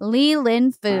friend Li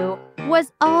Linfu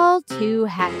was all too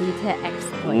happy to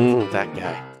exploit. That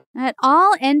guy. It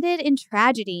all ended in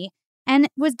tragedy and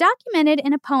was documented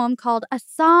in a poem called A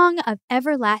Song of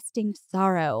Everlasting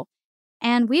Sorrow.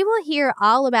 And we will hear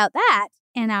all about that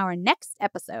in our next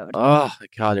episode. Oh,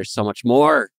 God, there's so much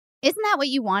more. Isn't that what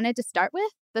you wanted to start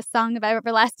with? The Song of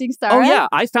Everlasting Sorrow? Oh, yeah.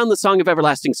 I found the Song of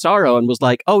Everlasting Sorrow and was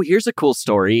like, oh, here's a cool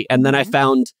story. And then I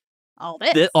found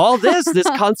this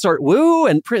Consort Wu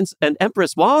and Prince and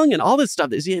Empress Wang and all this stuff.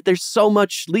 There's so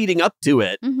much leading up to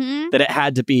it that it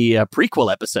had to be a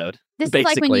prequel episode. This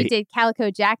basically. is like when you did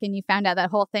Calico Jack and you found out that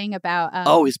whole thing about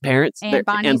his parents and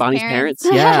Bonnie's parents.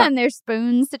 Yeah. And their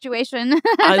spoon situation.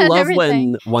 I love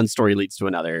when one story leads to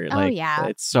another. Like, yeah.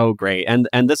 It's so great. And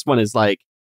this one is like,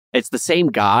 it's the same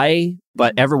guy,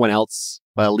 but everyone else,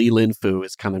 Li Linfu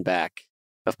is coming back,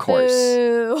 of course.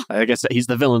 Boo. I guess he's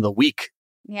the villain of the week.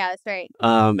 Yeah, that's right.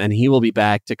 And he will be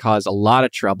back to cause a lot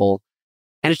of trouble.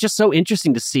 And it's just so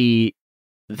interesting to see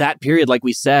that period, like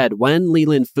we said, when Li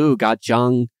Linfu got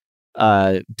Zhang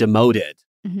demoted.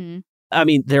 I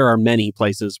mean, there are many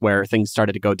places where things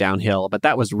started to go downhill, but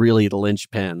that was really the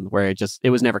linchpin where it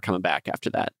was never coming back after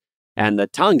that. And the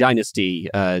Tang Dynasty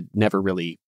never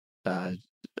really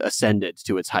ascended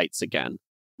to its heights again.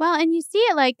 Well, and you see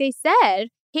it like they said,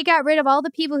 he got rid of all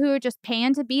the people who were just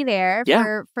paying to be there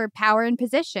for power and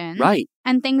position. Right.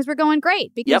 And things were going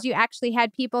great because you actually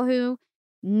had people who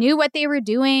knew what they were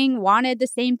doing, wanted the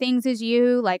same things as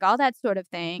you, like all that sort of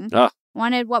thing.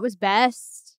 Wanted what was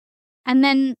best. And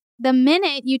then the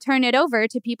minute you turn it over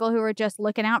to people who are just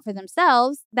looking out for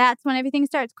themselves, that's when everything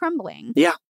starts crumbling.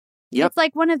 Yeah. Yep. It's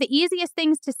like one of the easiest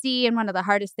things to see and one of the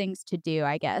hardest things to do,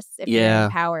 I guess, if you're in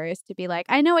power, is to be like,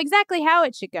 I know exactly how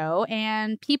it should go,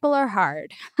 and people are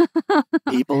hard.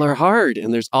 People are hard,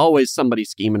 and there's always somebody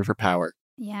scheming for power.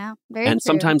 Yeah, very And true.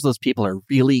 sometimes those people are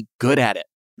really good at it.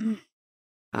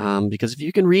 Because if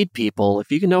you can read people,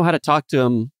 if you can know how to talk to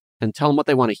them and tell them what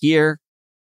they want to hear,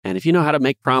 and if you know how to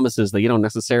make promises that you don't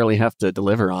necessarily have to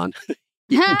deliver on,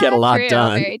 you can get a lot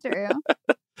done. Very true.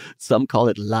 Some call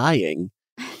it lying.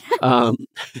 But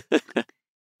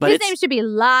his name should be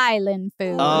Li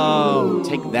Linfu. Oh,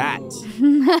 take that.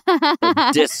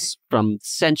 A diss from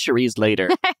centuries later.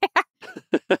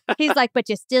 He's like, but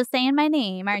you're still saying my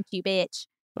name, aren't you, bitch?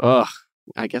 Ugh,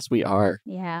 I guess we are.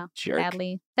 Yeah, Jerk.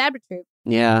 sadly. Sad but true.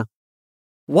 Yeah.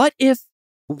 What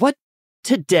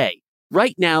today,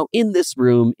 right now, in this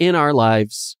room, in our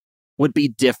lives, would be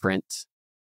different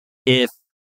if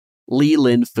Li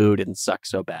Linfu didn't suck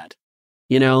so bad?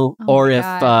 You know, or if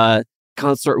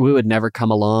Consort Wu had never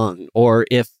come along, or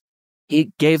if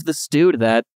he gave the stew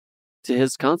to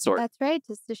his consort. That's right,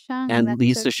 to Sishang. And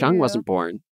Li Sishang wasn't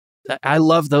born. I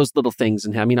love those little things.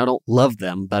 And I mean, I don't love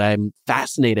them, but I'm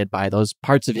fascinated by those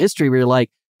parts of history where you're like,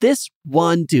 this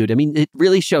one dude, I mean, it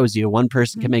really shows you one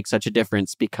person can make such a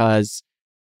difference because,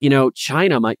 you know,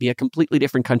 China might be a completely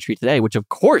different country today, which of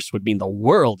course would mean the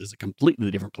world is a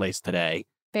completely different place today.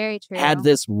 Very true. Had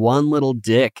this one little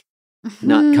dick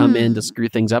not come in to screw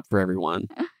things up for everyone.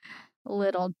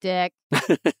 Little dick.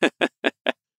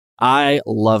 I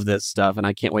love this stuff, and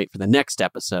I can't wait for the next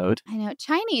episode. I know.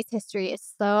 Chinese history is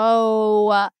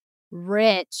so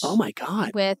rich. Oh, my God.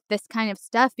 With this kind of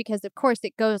stuff, because, of course,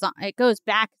 it goes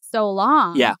back so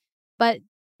long. Yeah.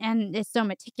 And it's so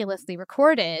meticulously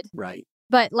recorded. Right.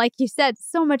 But like you said,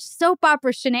 so much soap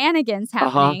opera shenanigans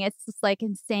happening. It's just like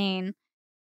insane.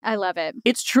 I love it.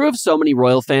 It's true of so many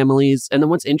royal families. And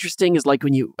then what's interesting is like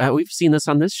when we've seen this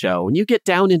on this show, when you get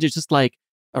down into just like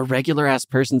a regular ass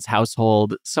person's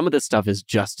household, some of this stuff is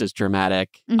just as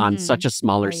dramatic on such a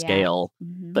smaller scale,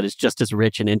 but it's just as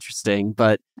rich and interesting.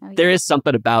 But there is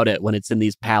something about it when it's in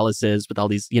these palaces with all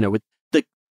these, you know, with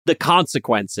the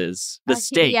consequences, the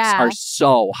stakes are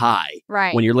so high.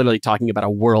 Right. When you're literally talking about a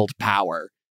world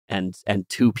power and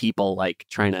two people like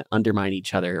trying to undermine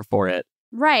each other for it.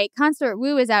 Right. Consort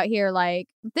Wu is out here like,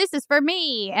 this is for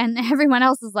me. And everyone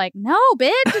else is like, no,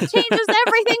 bitch, it changes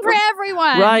everything for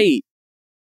everyone.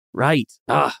 Right.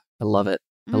 I love it.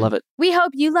 I love it. We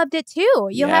hope you loved it too.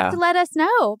 You'll have to let us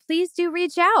know. Please do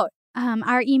reach out.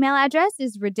 Our email address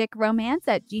is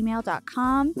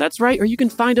ridiccromance@gmail.com. That's right. Or you can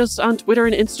find us on Twitter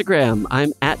and Instagram.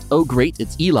 I'm at Oh Great,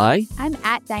 It's Eli. I'm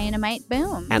at Dynamite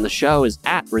Boom. And the show is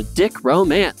at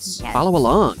Ridiccromance. Yes. Follow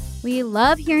along. We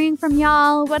love hearing from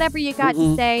y'all. Whatever you got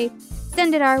to say,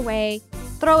 send it our way.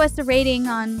 Throw us a rating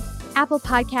on Apple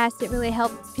Podcasts. It really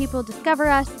helps people discover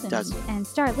us and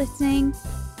start listening.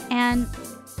 And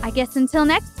I guess until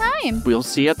next time. We'll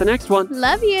see you at the next one.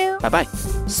 Love you. Bye-bye.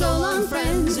 So long,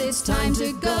 friends, it's time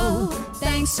to go.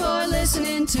 Thanks for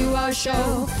listening to our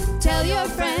show. Tell your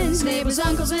friends, neighbors,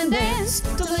 uncles, and aunts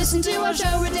to listen to our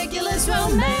show, Ridiculous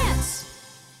Romance.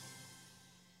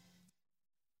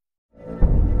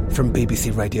 From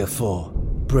BBC Radio 4,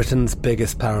 Britain's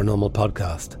biggest paranormal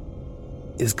podcast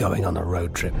is going on a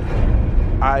road trip.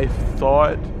 I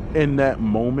thought in that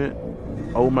moment,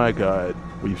 oh my God,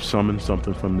 we've summoned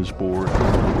something from this board.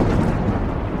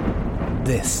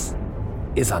 This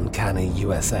is Uncanny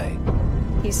USA.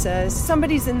 He says,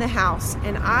 somebody's in the house,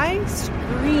 and I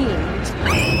screamed.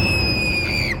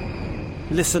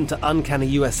 Listen to Uncanny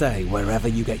USA wherever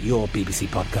you get your BBC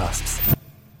podcasts,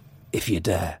 if you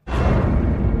dare.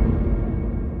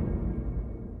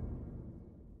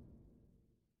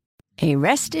 A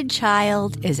rested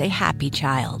child is a happy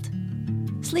child.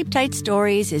 Sleep Tight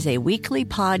Stories is a weekly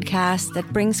podcast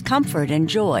that brings comfort and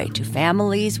joy to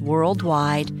families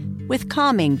worldwide with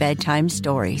calming bedtime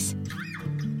stories.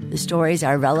 The stories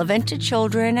are relevant to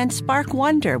children and spark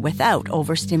wonder without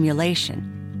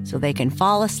overstimulation, so they can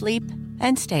fall asleep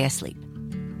and stay asleep.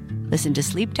 Listen to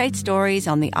Sleep Tight Stories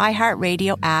on the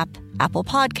iHeartRadio app, Apple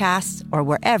Podcasts, or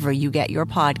wherever you get your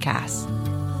podcasts.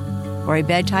 For a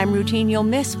bedtime routine you'll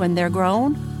miss when they're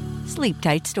grown, Sleep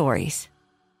Tight Stories.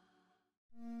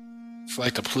 It's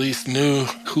like the police knew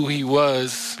who he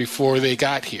was before they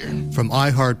got here. From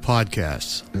iHeart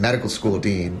Podcasts. Medical school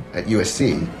dean at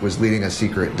USC was leading a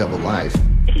secret double life.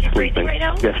 He's breathing right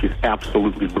now? Yes, he's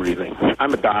absolutely breathing.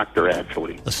 I'm a doctor,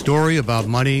 actually. A story about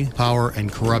money, power,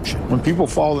 and corruption. When people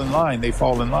fall in line, they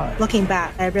fall in line. Looking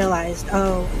back, I realized,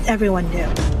 everyone knew.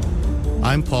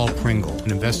 I'm Paul Pringle,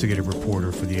 an investigative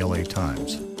reporter for the LA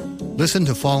Times. Listen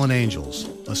to Fallen Angels,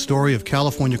 a story of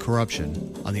California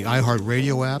corruption on the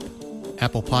iHeartRadio app,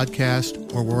 Apple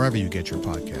Podcast, or wherever you get your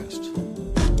podcasts.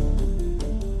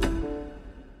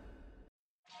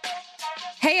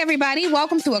 Hey, everybody.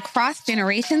 Welcome to Across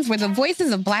Generations, where the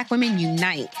voices of Black women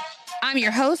unite. I'm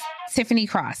your host, Tiffany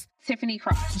Cross.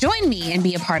 Join me and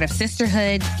be a part of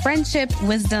sisterhood, friendship,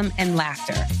 wisdom, and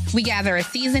laughter. We gather a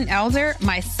seasoned elder,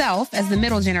 myself as the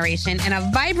middle generation, and a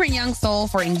vibrant young soul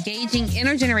for engaging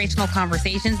intergenerational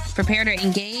conversations. Prepare to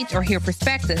engage or hear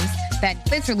perspectives that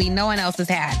literally no one else has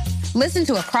had. Listen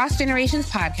to Across Generations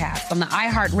podcast on the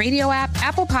iHeartRadio app,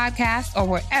 Apple Podcasts, or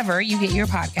wherever you get your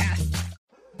podcasts.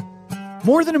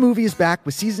 More Than a Movie is back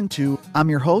with Season 2. I'm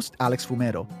your host, Alex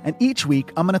Fumero, and each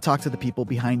week I'm going to talk to the people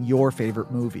behind your favorite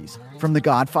movies. From The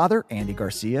Godfather, Andy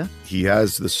Garcia. He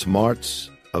has the smarts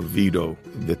of Vito,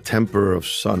 the temper of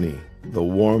Sonny, the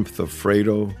warmth of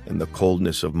Fredo, and the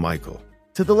coldness of Michael.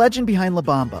 To the legend behind La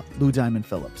Bamba, Lou Diamond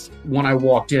Phillips. When I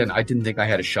walked in, I didn't think I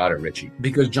had a shot at Richie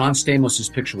because John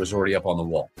Stamos' picture was already up on the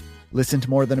wall. Listen to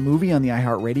More Than a Movie on the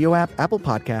iHeartRadio app, Apple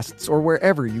Podcasts, or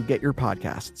wherever you get your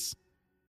podcasts.